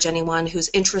encourage anyone who's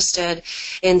interested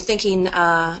in thinking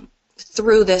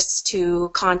through this to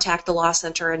contact the Law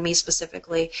Center and me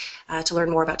specifically to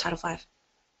learn more about Title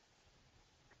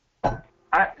V.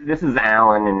 This is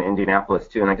Alan in Indianapolis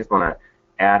too, and I just want to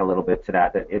add a little bit to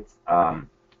that. That it's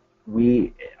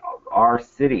our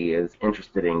city is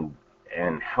interested in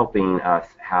helping us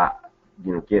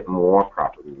get more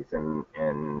properties and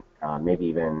maybe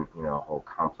even a whole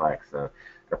complex,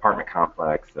 apartment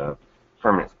complex of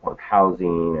permanent supportive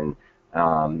housing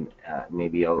and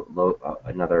maybe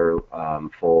another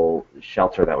full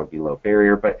shelter that would be low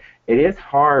barrier. But it is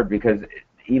hard because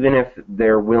even if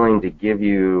they're willing to give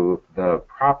you the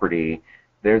property,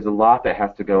 there's a lot that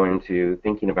has to go into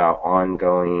thinking about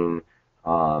ongoing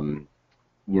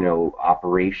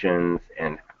operations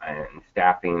and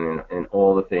staffing and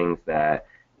all the things that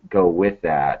go with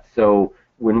that. So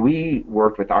when we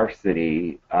worked with our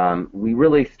city, we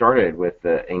really started with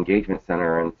the engagement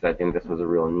center and said this was a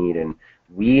real need, and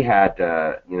we had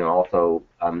to also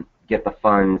get the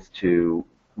funds to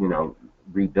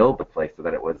rebuild the place so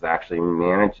that it was actually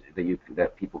managed,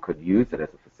 that people could use it as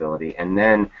a facility. And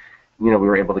then we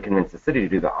were able to convince the city to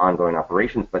do the ongoing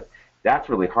operations, but that's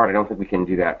really hard. I don't think we can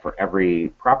do that for every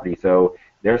property. So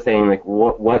they're saying, like,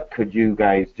 what could you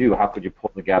guys do? How could you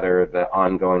pull together the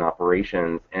ongoing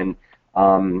operations? And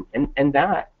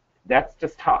that's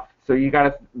just tough. So you got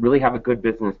to really have a good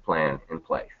business plan in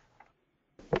place.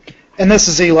 And this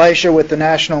is Elisha with the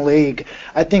National League.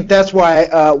 I think that's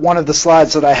why one of the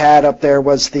slides that I had up there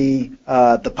was the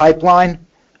pipeline.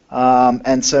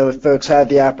 And so if folks have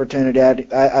the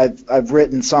opportunity, I've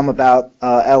written some about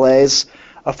LA's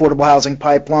affordable housing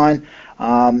pipeline.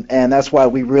 And that's why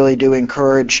we really do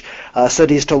encourage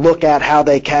cities to look at how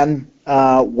they can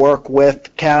work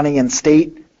with county and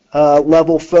state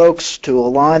level folks to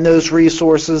align those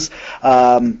resources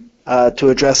to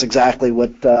address exactly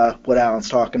what Alan's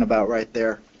talking about right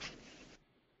there.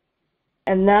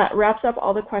 And that wraps up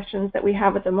all the questions that we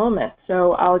have at the moment.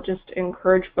 So I'll just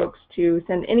encourage folks to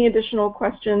send any additional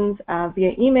questions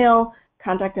via email.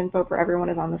 Contact info for everyone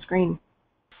is on the screen.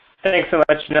 Thanks so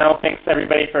much, Nell. Thanks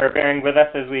everybody for bearing with us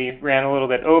as we ran a little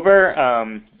bit over.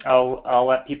 I'll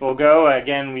let people go.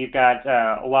 Again, we've got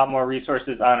a lot more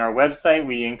resources on our website.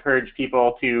 We encourage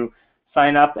people to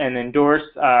sign up and endorse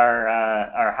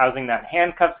our Housing That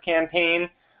Handcuffs campaign,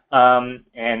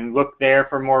 and look there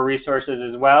for more resources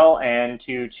as well, and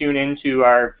to tune into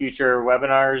our future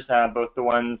webinars, both the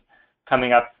ones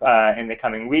coming up in the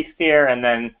coming weeks here, and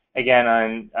then again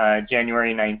on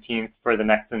January 19th for the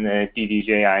next in the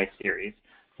DDJI series.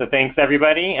 So thanks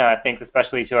everybody. Thanks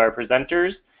especially to our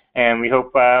presenters, and we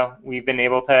hope we've been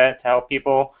able to help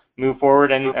people move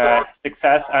forward and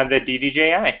success on the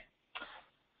DDJI.